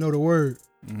always know the word,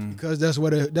 because that's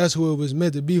who it was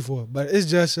meant to be for. But it's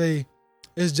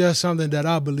just something that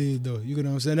I believe, though. You know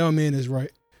what I'm saying? That don't mean it's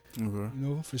right. Okay. You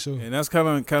know, for sure. And that's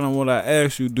kind of what I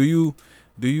asked you. Do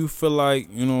you feel like,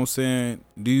 you know what I'm saying?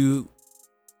 Do you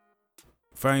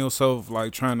find yourself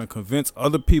like trying to convince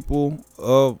other people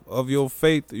of your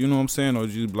faith? You know what I'm saying? Or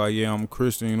you be like, yeah, I'm a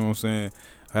Christian. You know what I'm saying?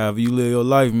 However you live your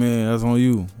life, man, that's on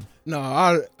you. No,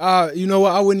 I you know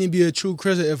what? I wouldn't even be a true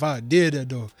Christian if I did that,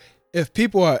 though. If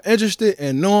people are interested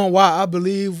in knowing why I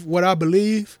believe what I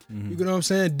believe, you know what I'm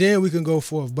saying, then we can go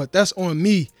forth. But that's on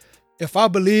me. If I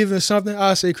believe in something,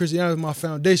 I say Christianity is my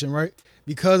foundation, right?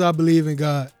 Because I believe in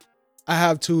God, I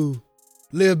have to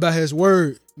live by His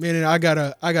word. Meaning I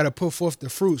gotta put forth the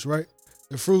fruits, right?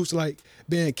 The fruits like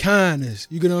being kindness.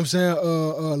 You get what I'm saying?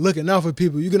 Looking out for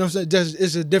people. You get what I'm saying? Just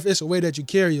it's a way that you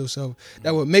carry yourself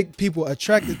that would make people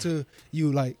attracted to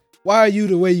you. Like, why are you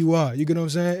the way you are? You get what I'm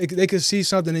saying? They can see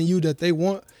something in you that they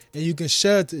want, and you can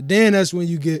share it. Then that's when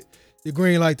you get the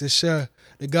green light to share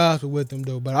the gospel with them,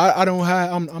 though. But I don't hide.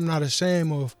 I'm not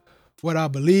ashamed of what I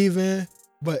believe in.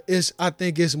 But I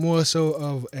think it's more so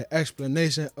of an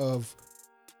explanation of.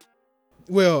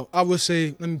 Well, I would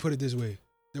say, let me put it this way.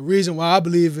 The reason why I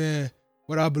believe in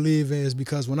what I believe in is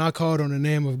because when I called on the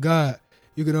name of God,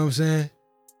 you get what I'm saying?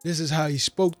 This is how He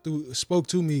spoke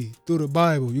to me through the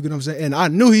Bible. You get what I'm saying? And I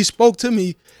knew He spoke to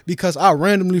me because I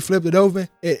randomly flipped it open.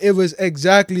 It was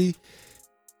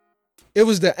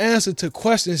the answer to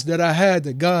questions that I had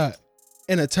to God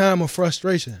in a time of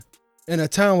frustration, in a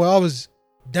time where I was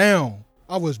down,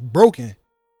 I was broken.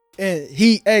 And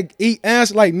he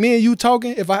answered like me and you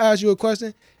talking. If I ask you a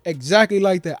question, exactly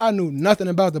like that. I knew nothing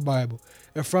about the Bible,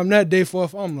 and from that day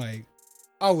forth, I'm like,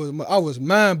 I was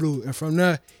mind blew. And from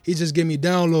that, He just gave me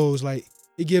downloads. Like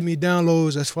He gave me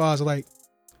downloads as far as like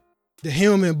the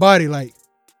human body, like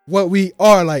what we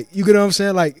are. Like, you get what I'm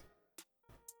saying? Like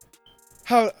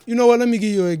how, you know what? Let me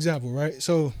give you an example, right?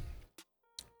 So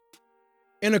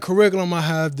in the curriculum, I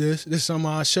have this is something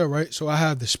I share, right? So I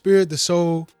have the spirit, the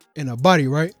soul, and the body,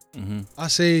 right? I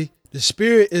say the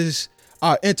spirit is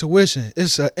our intuition.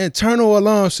 It's an internal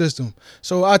alarm system.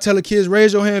 So I tell the kids,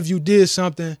 raise your hand if you did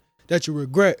something that you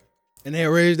regret. And they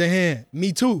raise their hand.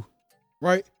 Me too,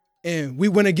 right? And we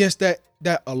went against that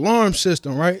alarm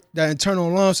system, right? That internal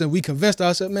alarm system. We convinced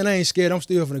ourselves, man, I ain't scared. I'm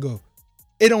still finna go.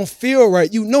 It don't feel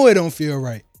right. You know it don't feel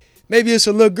right. Maybe it's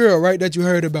a little girl, right, that you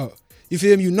heard about. You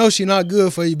feel me? You know she not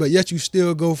good for you, but yet you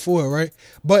still go for it, right?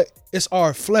 But it's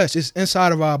our flesh. It's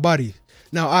inside of our body.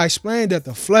 Now, I explained that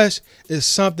the flesh is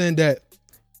something that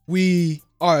we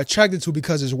are attracted to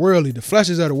because it's worldly. The flesh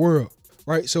is of the world,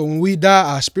 right? So when we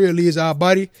die, our spirit leaves our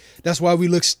body. That's why we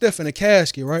look stiff in a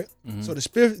casket, right? So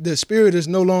the spirit is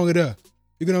no longer there.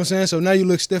 You get what I'm saying? So now you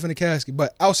look stiff in the casket.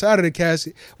 But outside of the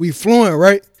casket, we fluent,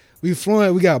 right? We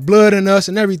fluent. We got blood in us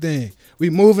and everything. We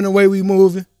moving the way we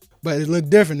moving, but it look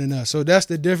different in us. So that's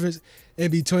the difference in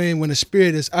between when the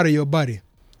spirit is out of your body.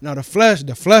 Now the flesh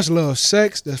loves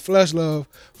sex, the flesh loves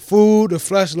food, the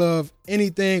flesh loves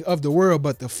anything of the world,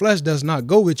 but the flesh does not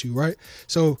go with you, right?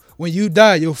 So when you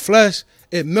die, your flesh,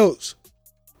 it melts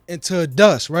into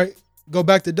dust, right? Go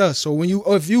back to dust. So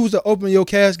if you was to open your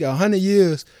casket 100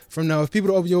 years from now, if people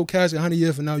to open your casket 100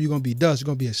 years from now, you're going to be dust. You're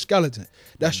going to be a skeleton.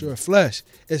 That's your flesh.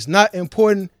 It's not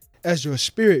important as your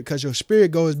spirit, because your spirit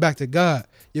goes back to God.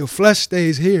 Your flesh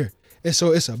stays here. And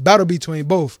so it's a battle between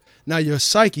both. Now your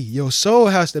psyche, your soul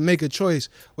has to make a choice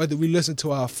whether we listen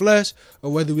to our flesh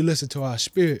or whether we listen to our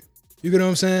spirit. You get what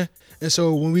I'm saying? And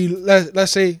so when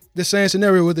let's say the same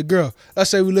scenario with the girl, let's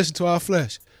say we listen to our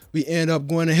flesh, we end up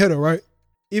going to hit her, right?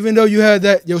 Even though you had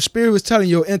that, your spirit was telling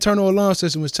you, your internal alarm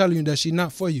system was telling you that she's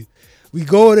not for you. We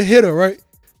go to hit her, right?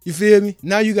 You feel me?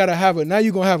 Now you're gonna have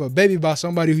a baby by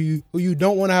somebody who you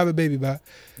don't want to have a baby by.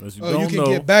 You can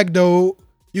get backdoored,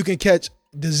 you can catch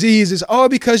diseases, all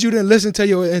because you didn't listen to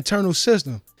your internal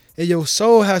system. And your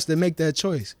soul has to make that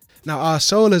choice. Now our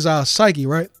soul is our psyche,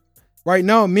 right? Right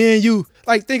now, me and you,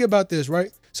 like, think about this,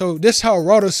 right? So this is how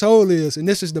raw the soul is, and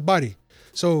this is the body.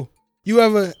 So you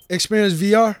ever experienced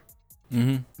VR,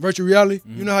 virtual reality?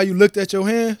 You know how you looked at your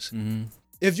hands?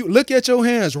 If you look at your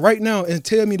hands right now and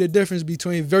tell me the difference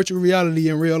between virtual reality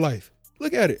and real life,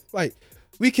 look at it. Like,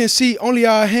 we can see only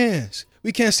our hands.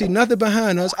 We can't see nothing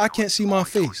behind us. I can't see my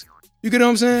face. You get what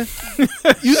I'm saying?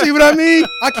 You see what I mean?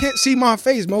 I can't see my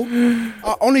face, Mo.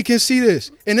 I only can see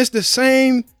this. And it's the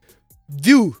same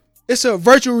view. It's a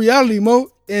virtual reality,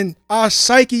 Mo. And our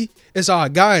psyche is our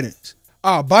guidance.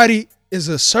 Our body is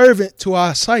a servant to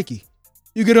our psyche.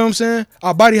 You get what I'm saying?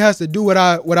 Our body has to do what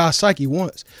our psyche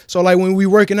wants. So like when we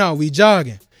working out, we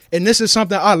jogging. And this is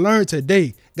something I learned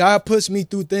today. God puts me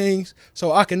through things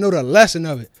so I can know the lesson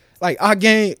of it. Like I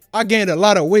gained a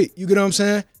lot of weight. You get what I'm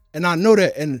saying? And I know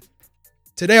that. And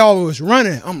today I was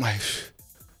running. I'm like,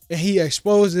 and he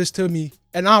exposed this to me.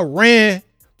 And I ran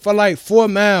for like 4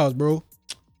 miles, bro.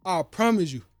 I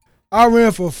promise you. I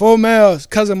ran for 4 miles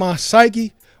because of my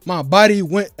psyche. My body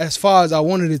went as far as I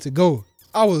wanted it to go.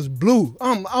 I was blue.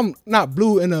 I'm not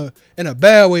blue in a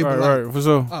bad way, but like for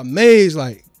sure. amazed.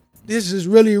 Like this is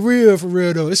really real for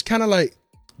real though. It's kind of like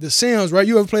The Sims, right?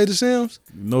 You ever played The Sims?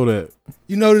 You know that.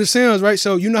 You know The Sims, right?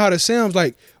 So you know how The Sims,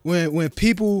 like when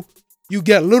people, you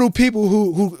get little people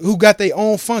who got their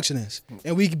own functionings,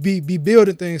 and we could be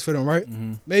building things for them, right?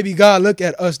 Maybe God look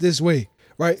at us this way,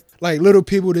 right? Like little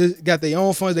people that got their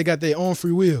own funds, they got their own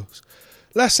free wills.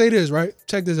 Let's say this, right?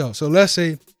 Check this out. So let's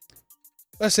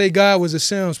say God was a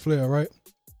Sims player, right?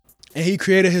 And he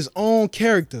created his own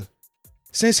character.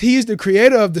 Since he's the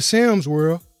creator of the Sims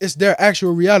world, it's their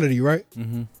actual reality, right?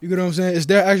 You get what I'm saying? It's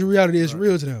their actual reality. It's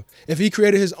real to them. If he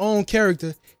created his own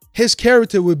character, his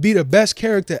character would be the best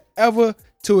character ever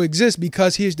to exist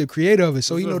because he's the creator of it.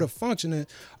 So he know the functioning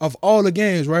of all the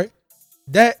games, right?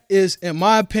 That is, in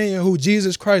my opinion, who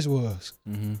Jesus Christ was.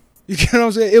 You get what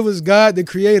I'm saying? It was God, the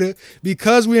creator,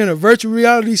 because we're in a virtual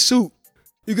reality suit.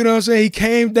 You get what I'm saying? He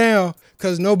came down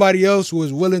because nobody else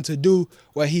was willing to do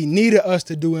what he needed us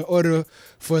to do in order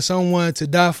for someone to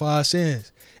die for our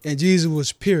sins. And Jesus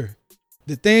was pure.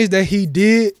 The things that he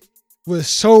did was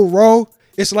so raw.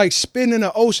 It's like spitting in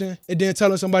the ocean and then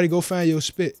telling somebody go find your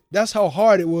spit. That's how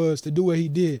hard it was to do what he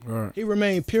did. Right. He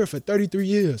remained pure for 33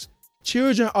 years.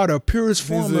 Children are the purest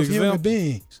form of human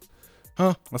beings.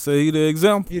 Huh? I say he the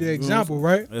example. He the example,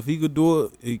 right? If he could do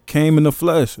it, he came in the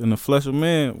flesh of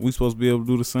man. We supposed to be able to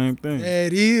do the same thing. Yeah,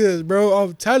 it is, bro.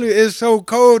 I'm telling you, it's so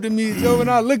cold to me. So when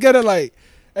I look at it like,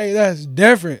 hey, that's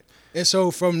different. And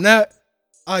so from that,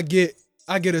 I get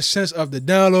a sense of the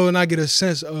download, and I get a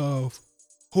sense of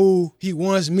who he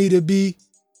wants me to be,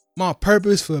 my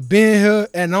purpose for being here,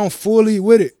 and I'm fully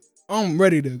with it. I'm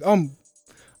ready to, I'm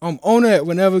on that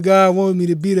whenever God wants me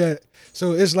to be that.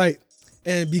 So it's like,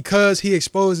 and because he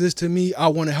exposed this to me, I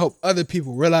want to help other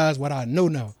people realize what I know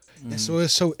now. And so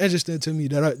it's so interesting to me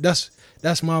that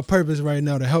that's my purpose right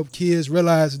now, to help kids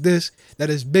realize this, that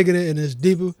it's bigger and it's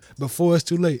deeper before it's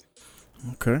too late.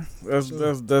 Okay,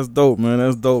 that's dope, man.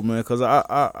 That's dope, man. Cause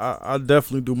I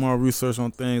definitely do my research on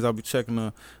things. I'll be checking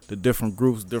the different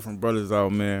groups, different brothers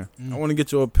out, man. I want to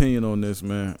get your opinion on this,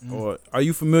 man. Or are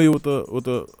you familiar with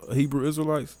the Hebrew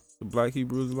Israelites, the Black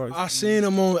Hebrew Israelites? I seen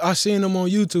them on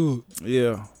YouTube.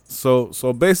 Yeah.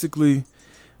 So basically,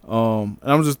 and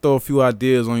I'm just throw a few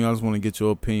ideas on you. I just want to get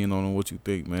your opinion on what you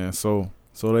think, man. So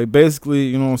they basically,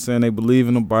 you know what I'm saying, they believe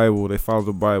in the Bible. They follow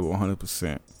the Bible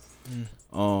 100%.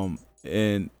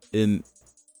 And in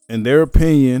their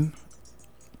opinion,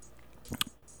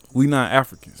 we not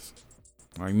Africans.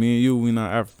 Like me and you, we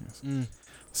not Africans.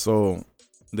 So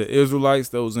the Israelites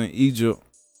that was in Egypt,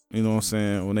 you know what I'm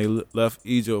saying, when they left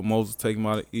Egypt, Moses take them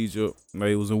out of Egypt.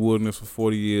 They was in wilderness for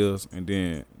 40 years, and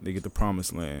then they get the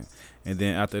promised land. And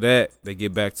then after that, they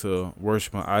get back to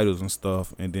worshiping idols and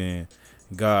stuff. And then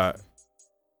God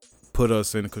put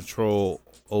us in control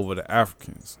over the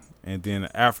Africans. And then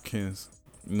the Africans,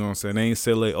 you know what I'm saying, they ain't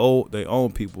sell they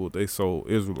own people, they sold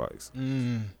Israelites.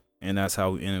 And that's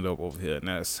how we ended up over here. And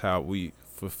that's how we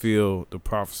fulfill the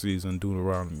prophecies in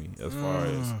Deuteronomy as far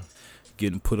as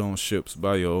getting put on ships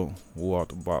by your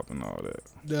Walter Bop and all that.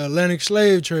 The Atlantic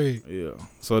slave trade. Yeah.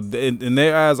 So in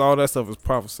their eyes, all that stuff is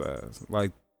prophesied.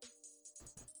 Like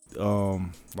I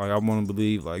want to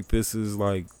believe like this is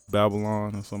like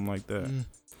Babylon or something like that.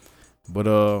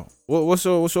 But what's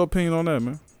your opinion on that,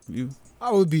 man?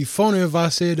 I would be phony if I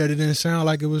said that it didn't sound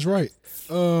like it was right.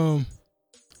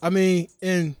 I mean,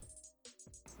 in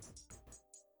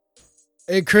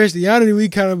Christianity, we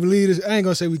kind of believe this. I ain't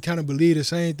gonna say we kind of believe the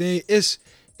same thing. It's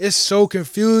so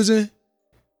confusing.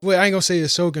 Well, I ain't gonna say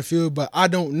it's so confused, but I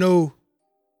don't know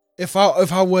if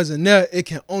I wasn't there. It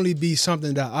can only be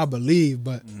something that I believe.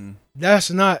 But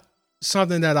that's not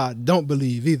something that I don't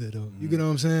believe either, though. You get what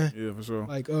I'm saying? Yeah, for sure.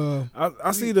 Like,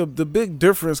 I see the big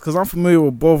difference because I'm familiar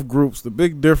with both groups. The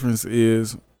big difference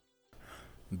is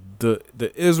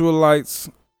the Israelites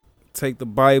take the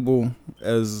Bible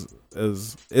as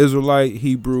Israelite,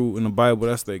 Hebrew, and the Bible.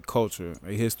 That's their culture,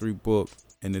 a history book,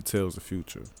 and it tells the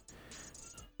future.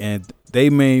 And they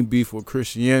main beef with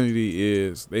Christianity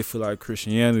is they feel like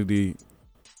Christianity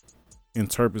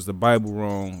interprets the Bible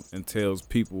wrong and tells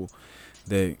people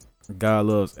that God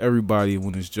loves everybody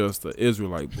when it's just the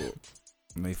Israelite book.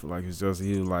 And they feel like it's just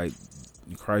like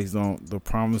Christ the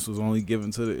promise was only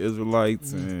given to the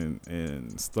Israelites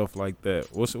and stuff like that.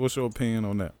 What's your opinion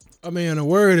on that? I mean, in the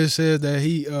word it says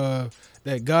that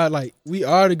that God, like, we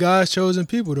are the God's chosen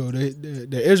people, though.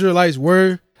 The Israelites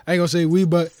were, I ain't gonna say we,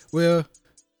 but the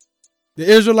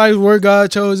Israelites were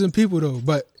God's chosen people, though.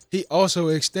 But he also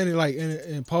extended, like,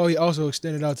 and Paul, he also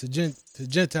extended out to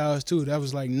Gentiles too. That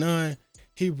was like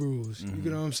non-Hebrews. You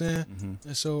get what I'm saying?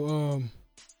 And so,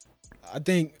 I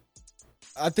think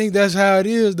that's how it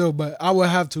is, though. But I would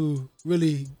have to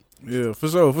really. Yeah, for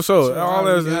sure. So all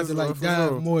I that really have to like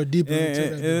dive more deeper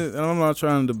into that. And I'm not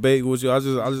trying to debate with you. I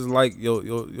just like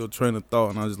your train of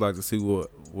thought, and I just like to see what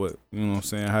you know what I'm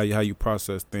saying, how you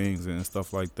process things and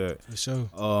stuff like that. For sure.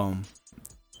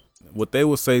 What they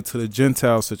would say to the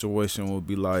Gentile situation would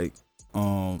be like,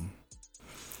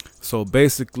 so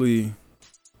basically,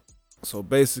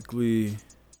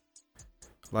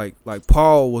 like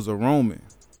Paul was a Roman,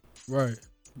 right?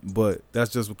 But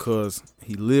that's just because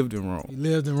he lived in Rome. He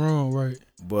lived in Rome, right?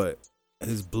 But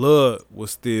his blood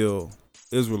was still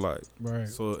Israelite. Right.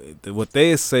 So what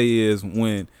they say is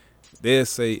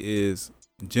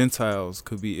Gentiles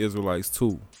could be Israelites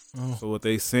too. Oh. So what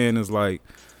they saying is like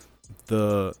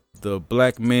the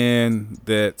black man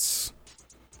that's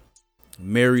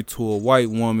married to a white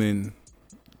woman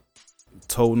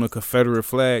holding a Confederate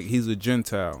flag, he's a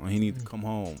Gentile and he needs to come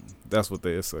home. That's what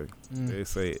they say. They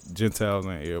say Gentiles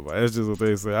ain't everybody. That's just what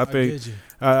they say. I think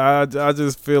I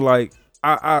just feel like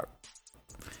I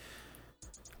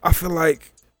feel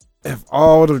like if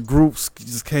all the groups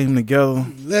just came together,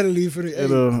 literally for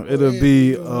the it'll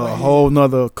be a whole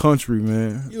nother country,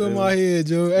 man. You in my head,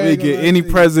 Joe. We get any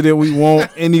president we want,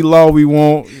 any law we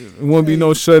want. It won't be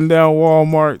no shutting down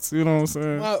Walmarts. You know what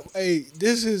I'm saying?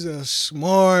 This is a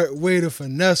smart way to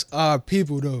finesse our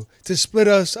people, though, to split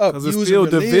us up. Because it's still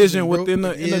division within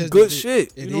the good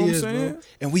shit. You know what I'm saying? Bro.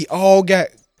 And we all got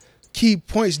key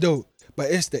points, though. But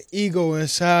it's the ego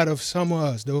inside of some of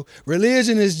us, though.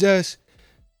 Religion is just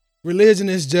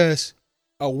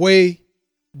a way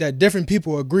that different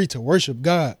people agree to worship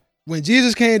God. When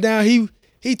Jesus came down,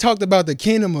 he talked about the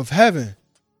kingdom of heaven.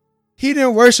 He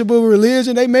didn't worship a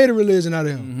religion. They made a religion out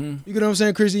of him. You get what I'm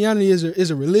saying? Christianity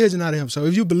is a religion out of him. So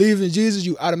if you believe in Jesus,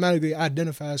 you automatically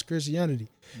identify as Christianity.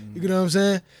 You get what I'm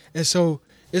saying? And so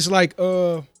it's like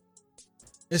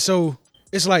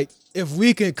if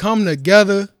we can come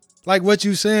together, like what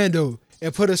you saying though,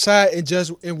 and put aside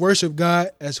and worship God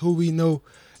as who we know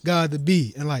God to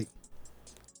be, and like,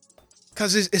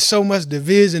 cause it's so much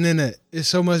division in it. It's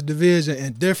so much division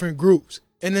in different groups,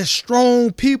 and then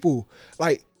strong people.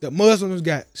 Like the Muslims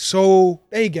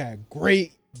they got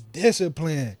great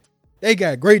discipline. They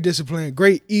got great discipline,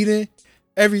 great eating,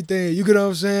 everything. You get what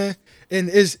I'm saying? And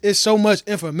it's so much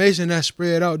information that's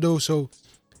spread out though. So,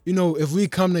 you know, if we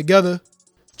come together,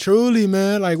 truly,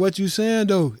 man, like what you saying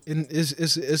though, and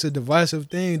it's a divisive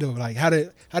thing though. Like how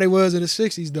they was in the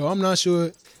 60s though. I'm not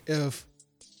sure if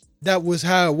that was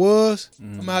how it was.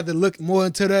 I'm gonna have to look more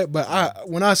into that. But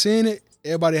when I seen it,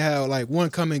 everybody had like one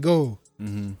common goal.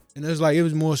 And it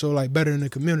was more so like better in the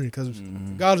community, because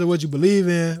regardless of what you believe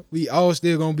in, we all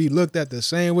still gonna be looked at the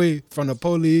same way from the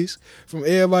police, from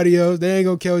everybody else. They ain't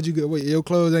gonna care what you get. Your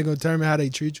clothes ain't gonna determine how they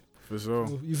treat you. For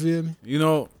sure. You feel me?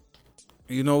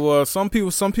 You know, some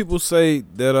people say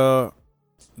that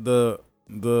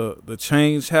the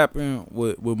change happened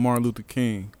with Martin Luther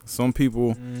King. Some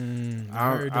people,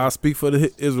 I speak for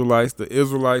the Israelites. The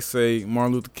Israelites say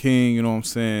Martin Luther King, you know what I'm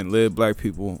saying, led black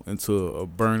people into a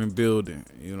burning building.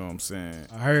 You know what I'm saying?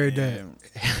 I heard that.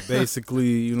 Basically,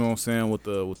 you know what I'm saying, with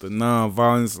the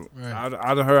non-violence. Right.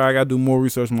 I done heard. I gotta do more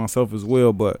research myself as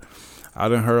well, but I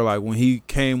done heard like when he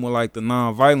came with like the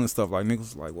non-violent stuff, like niggas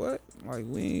was like, what? Like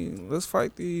let's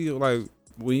fight the like.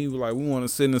 We want to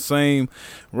sit in the same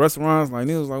restaurants. Like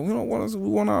niggas like we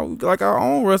want our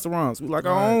own restaurants. We like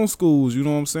our own schools. You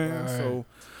know what I'm saying? Right. So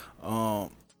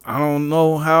I don't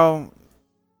know how.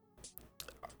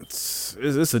 It's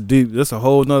a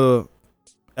whole nother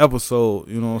episode.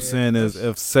 You know what I'm saying? As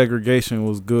if segregation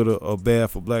was good or bad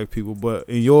for black people. But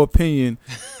in your opinion,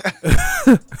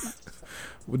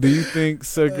 Do you think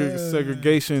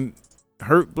segregation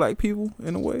hurt black people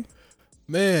in a way?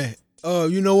 Man,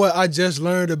 you know what? I just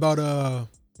learned about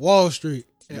Wall Street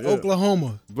in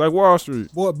Oklahoma. Black Wall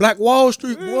Street. Boy, Black Wall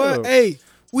Street, boy. Hey,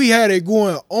 we had it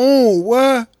going on,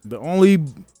 boy. The only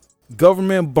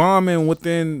government bombing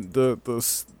within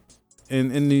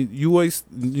in the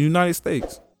United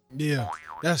States. Yeah,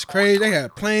 that's crazy. They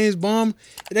had planes bombed.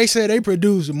 They said they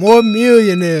produced more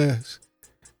millionaires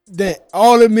than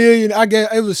all the million. I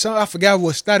guess it was some. I forgot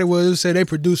what stat it was. It said they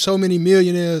produced so many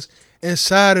millionaires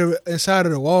inside of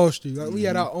the Wall Street. Like, we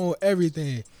had our own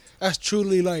everything. That's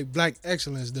truly like black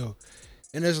excellence, though.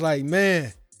 And it's like,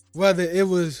 man, whether it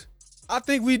was, I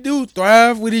think we do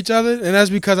thrive with each other, and that's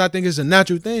because I think it's a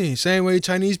natural thing. Same way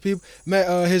Chinese people,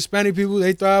 Hispanic people,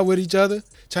 they thrive with each other.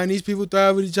 Chinese people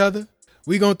thrive with each other.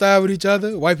 We gonna thrive with each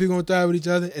other. White people gonna thrive with each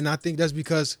other, and I think that's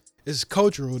because it's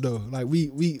cultural, though. Like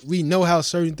we know how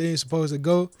certain things supposed to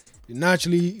go. You're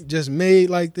naturally just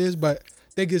made like this, but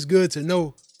I think it's good to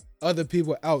know other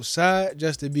people outside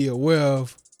just to be aware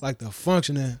of like the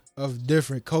functioning of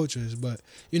different cultures. But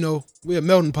you know, we're a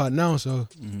melting pot now, so.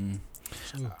 Mm-hmm.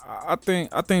 I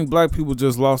think black people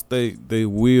just lost they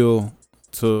will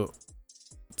to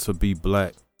be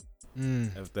black.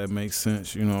 If that makes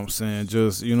sense, you know what I'm saying?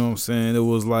 Just, you know what I'm saying? It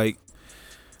was like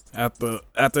after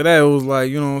that it was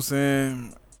like, you know what I'm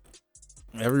saying?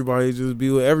 Everybody just be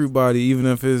with everybody, even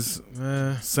if it's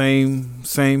same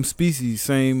species,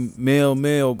 same male,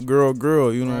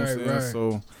 girl, you know what I'm saying? Right.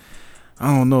 So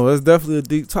I don't know. That's definitely a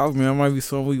deep talk, man. It might be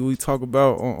something we talk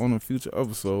about on a future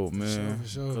episode, man. For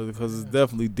sure. Because it's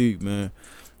definitely deep, man.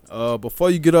 Before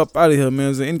you get up out of here,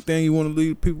 man, is there anything you want to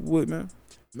leave people with, man?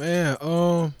 Man,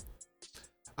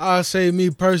 I'll say me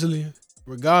personally,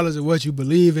 regardless of what you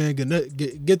believe in,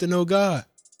 get to know God.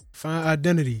 Find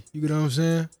identity. You get what I'm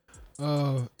saying?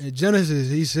 In Genesis,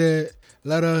 he said,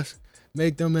 let us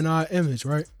make them in our image,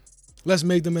 right? Let's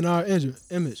make them in our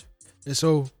image. And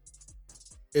so,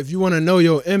 if you want to know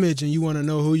your image and you want to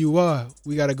know who you are,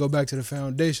 we got to go back to the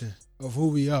foundation of who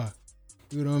we are.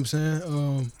 You know what I'm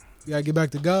saying? We got to get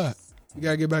back to God. We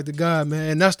got to get back to God,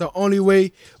 man. And that's the only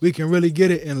way we can really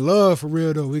get it in love for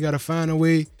real, though. We got to find a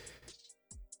way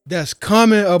that's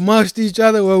common amongst each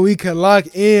other where we can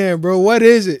lock in, bro. What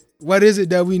is it? What is it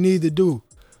that we need to do?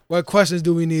 What questions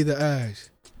do we need to ask?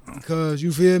 Because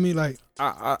you feel me? Like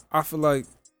I feel like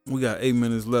we got 8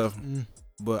 minutes left,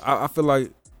 but I feel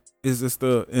like it's just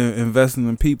the investing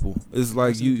in people. It's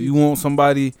like you want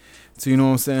somebody to, you know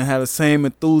what I'm saying, have the same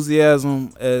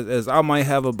enthusiasm as I might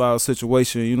have about a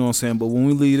situation, you know what I'm saying? But when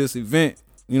we leave this event,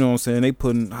 you know what I'm saying, they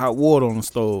putting hot water on the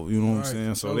stove, you know what I'm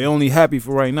saying? So they only happy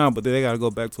for right now, but they got to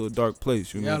go back to a dark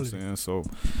place, you know what I'm saying? So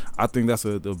I think that's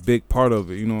a big part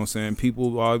of it, you know what I'm saying?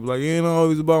 People always be like, it ain't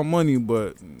always about money,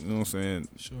 but, you know what I'm saying?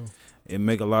 Sure. It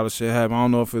make a lot of shit happen. I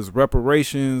don't know if it's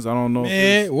reparations. I don't know if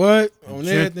it's what? On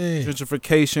everything.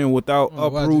 Gentrification without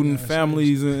uprooting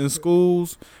families in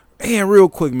schools. And real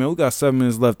quick, man, we got 7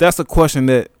 minutes left. That's a question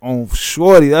that, on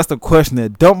Shorty, that's the question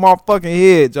that dumped my fucking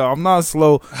head, y'all. I'm not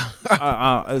slow.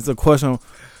 It's a question.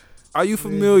 Are you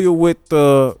familiar with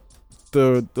the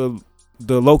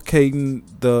locating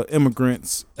the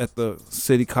immigrants at the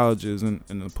city colleges and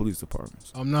the police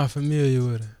departments? I'm not familiar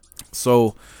with it.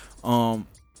 So,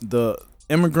 the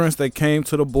immigrants that came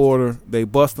to the border, they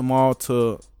bust them all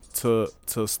to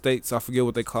states. I forget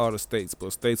what they call the states,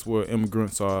 but states where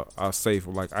immigrants are safe.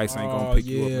 Like ICE ain't gonna pick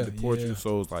you up and deport you.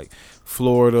 So it's like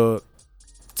Florida,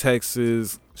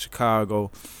 Texas,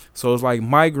 Chicago. So it's like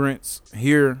migrants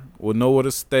here with nowhere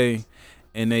to stay,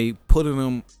 and they putting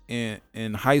them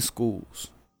in high schools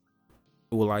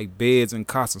with like beds and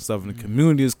cots and stuff. And the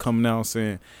community is coming out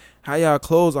saying, how y'all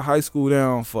close a high school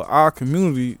down for our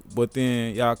community, but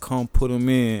then y'all come put them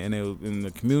in, and in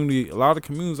the community, a lot of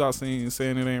communities out saying it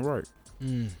ain't right.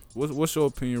 What's your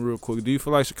opinion, real quick? Do you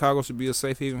feel like Chicago should be a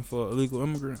safe haven for illegal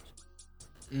immigrants?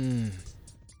 When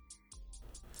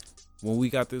we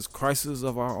got this crisis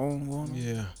of our own going on?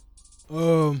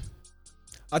 Yeah.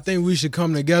 I think we should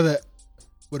come together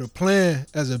with a plan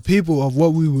as a people of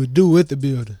what we would do with the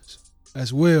buildings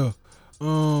as well.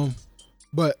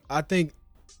 But I think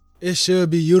it should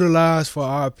be utilized for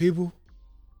our people,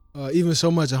 even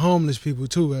so much of homeless people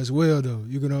too, as well. Though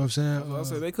you know what I'm saying. I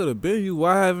said they could have been you.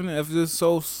 Why haven't it? If it's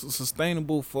so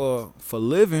sustainable for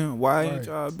living, why ain't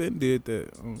y'all been did that?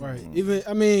 Right.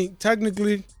 Even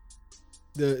technically,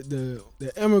 the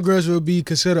immigrants will be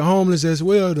considered homeless as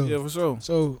well, though. Yeah, for sure.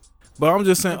 So. But I'm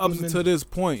just saying, up to this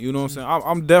point, you know what I'm saying?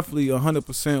 I'm definitely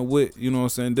 100% with, you know what I'm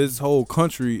saying? This whole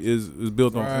country is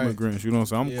built on immigrants, you know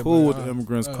what I'm saying? I'm cool with the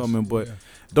immigrants coming, but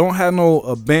don't have no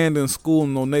abandoned school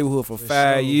in no neighborhood for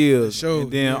 5 years. And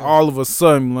then all of a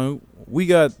sudden, like, we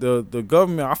got the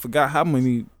government. I forgot how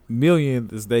many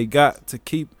millions they got to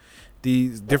keep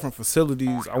these different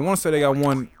facilities. I want to say they got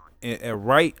one at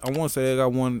Wright. I want to say they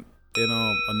got one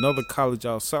in another college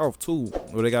out south too,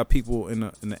 where they got people in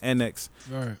the annex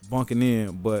bunking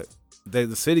in. But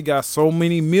the city got so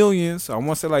many millions. I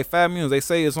want to say like 5 million. They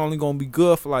say it's only gonna be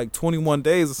good for like 21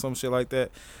 days or some shit like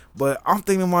that. But I'm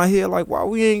thinking in my head like, why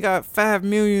we ain't got 5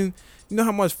 million? You know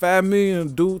how much 5 million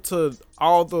do to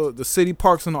all the city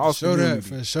parks in the Austin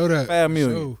community? Show that. 5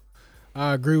 million.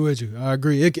 I agree with you. I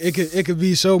agree. It could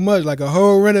be so much, like a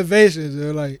whole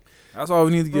renovation. Like that's all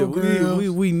we need to get.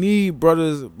 We need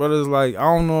brothers like, I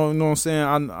don't know, you know what I'm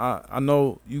saying? I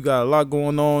know you got a lot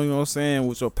going on, you know what I'm saying,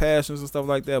 with your passions and stuff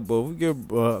like that. But if we get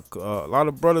a lot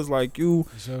of brothers like you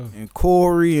and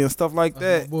Corey and stuff like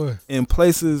that in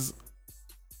places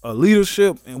of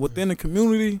leadership and within the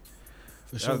community,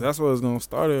 that's where it's gonna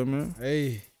start at, man.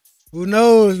 Hey. Who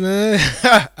knows, man?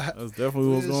 That's definitely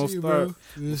what's going to start.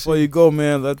 Before you go,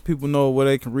 man, let the people know where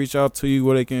they can reach out to you,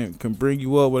 where they can bring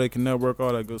you up, where they can network,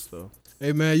 all that good stuff.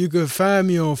 Hey, man, you can find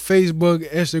me on Facebook,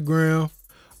 Instagram,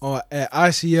 at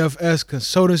ICFS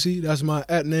Consultancy. That's my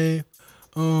 @name.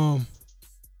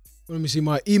 Let me see.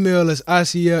 My email is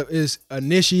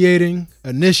initiating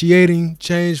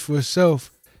change for self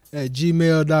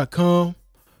 @gmail.com.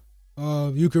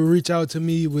 You can reach out to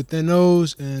me within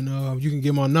those, and you can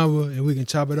get my number, and we can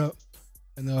chop it up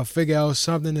and figure out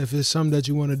something. If it's something that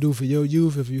you want to do for your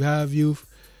youth, if you have youth,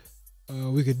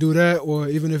 we could do that. Or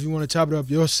even if you want to chop it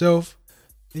up yourself,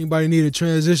 anybody need a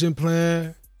transition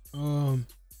plan,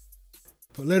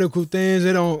 political things.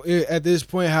 At this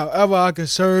point, however I can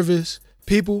service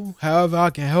people, however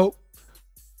I can help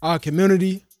our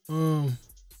community, I'm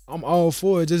all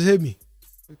for it. Just hit me,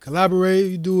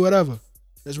 collaborate, you do whatever.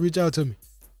 Just reach out to me.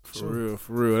 For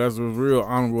real. That's a real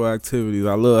honorable activities.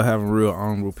 I love having real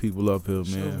honorable people up here,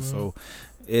 man. So,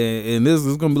 and this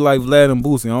is gonna be like Vlad and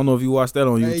Boosie. I don't know if you watched that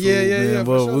on YouTube, man.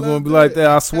 But we're gonna be like that.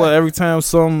 I swear, every time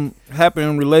something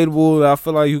happen relatable, I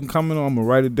feel like you can come in, I'm gonna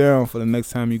write it down for the next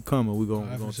time you come, and we're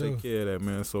gonna take care of that,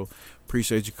 man. So,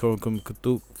 appreciate you coming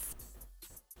through.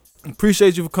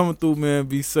 Appreciate you for coming through, man.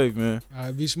 Be safe, man. All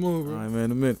right, be smooth, bro. All right, man.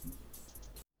 In a minute.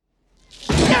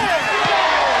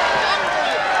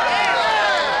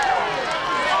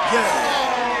 Yeah.